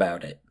department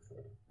about it.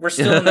 We're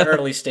still in the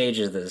early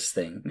stages of this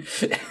thing.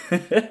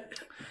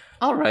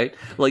 All right.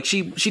 Like,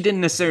 she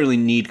didn't necessarily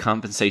need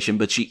compensation,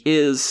 but she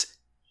is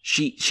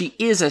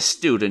a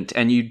student,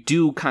 and you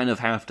do kind of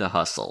have to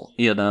hustle,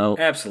 you know?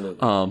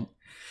 Absolutely.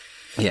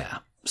 Yeah.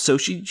 So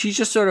she's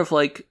just sort of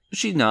like,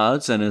 she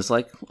nods and is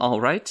like,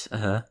 all right,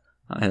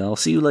 I'll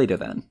see you later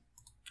then.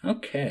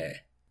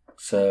 Okay.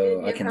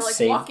 So I And can her, like,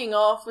 save... walking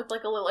off with,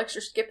 like, a little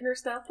extra skip in her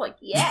stuff. Like,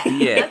 yeah,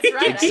 Yeah, that's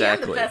right. I am the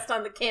exactly. best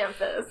on the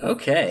campus.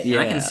 Okay.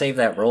 Yeah. I can save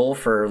that roll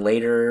for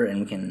later,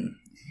 and we can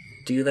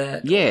do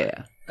that?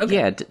 Yeah. Okay.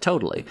 Yeah,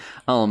 totally.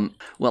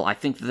 Well, I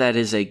think that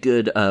is a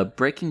good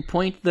breaking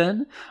point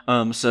then.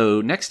 So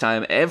next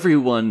time,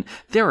 everyone,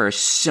 there are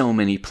so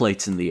many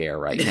plates in the air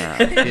right now.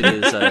 It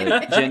is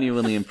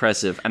genuinely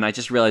impressive. And I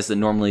just realized that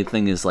normally the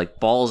thing is like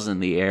balls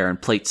in the air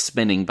and plates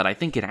spinning, but I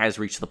think it has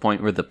reached the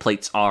point where the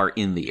plates are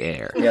in the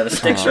air. Yeah, the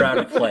sticks are out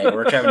of play.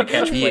 We're trying to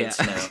catch plates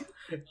now.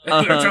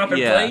 You're dropping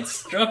yeah.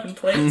 plates? Dropping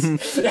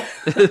plates?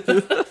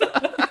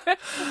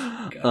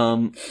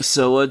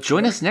 So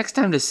join us next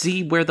time to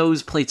see where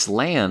those plates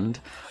land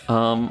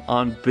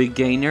on Big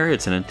Gay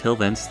Nerds. And until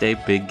then, stay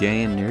big,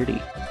 gay, and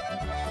nerdy.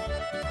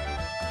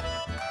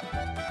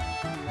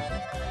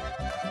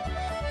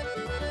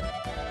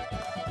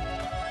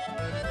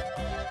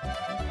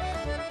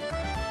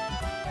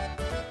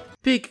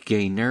 Big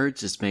Gay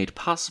Nerds is made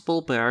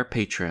possible by our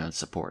Patreon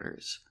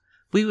supporters.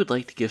 We would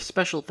like to give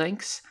special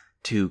thanks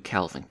to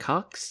Calvin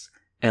Cox,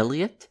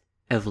 Elliot,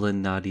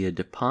 Evelyn Nadia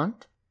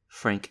DuPont,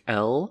 Frank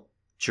L.,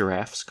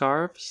 Giraffe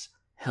Scarves,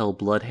 Hell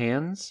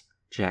Bloodhands,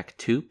 Jack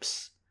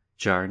Toops,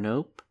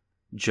 Jarnope,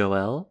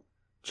 Joel,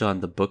 John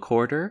the Book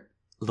Hoarder,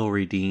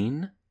 Lori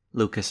Dean,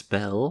 Lucas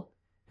Bell,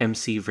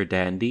 MC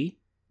Verdandi,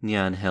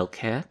 Nyan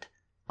Hellcat,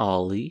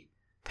 Ollie,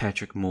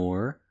 Patrick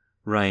Moore,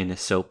 Ryan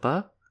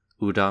Asopa,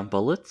 Udon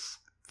Bullets,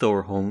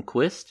 Thor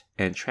Holmquist,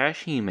 and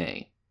Trash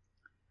Hime.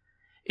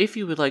 If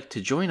you would like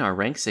to join our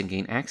ranks and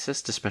gain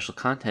access to special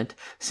content,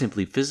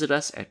 simply visit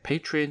us at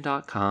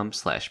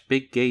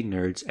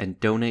patreon.com/biggaynerds and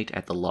donate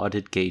at the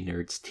lauded Gay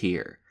Nerds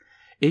tier.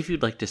 If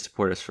you'd like to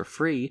support us for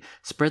free,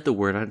 spread the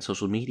word on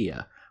social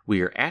media. We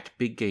are at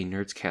Big Gay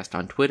Nerdscast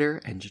on Twitter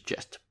and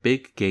just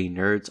Big Gay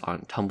Nerds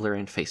on Tumblr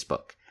and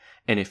Facebook.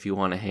 And if you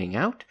want to hang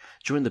out,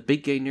 join the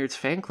Big Gay Nerds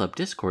fan club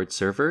Discord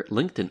server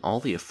linked in all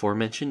the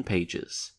aforementioned pages.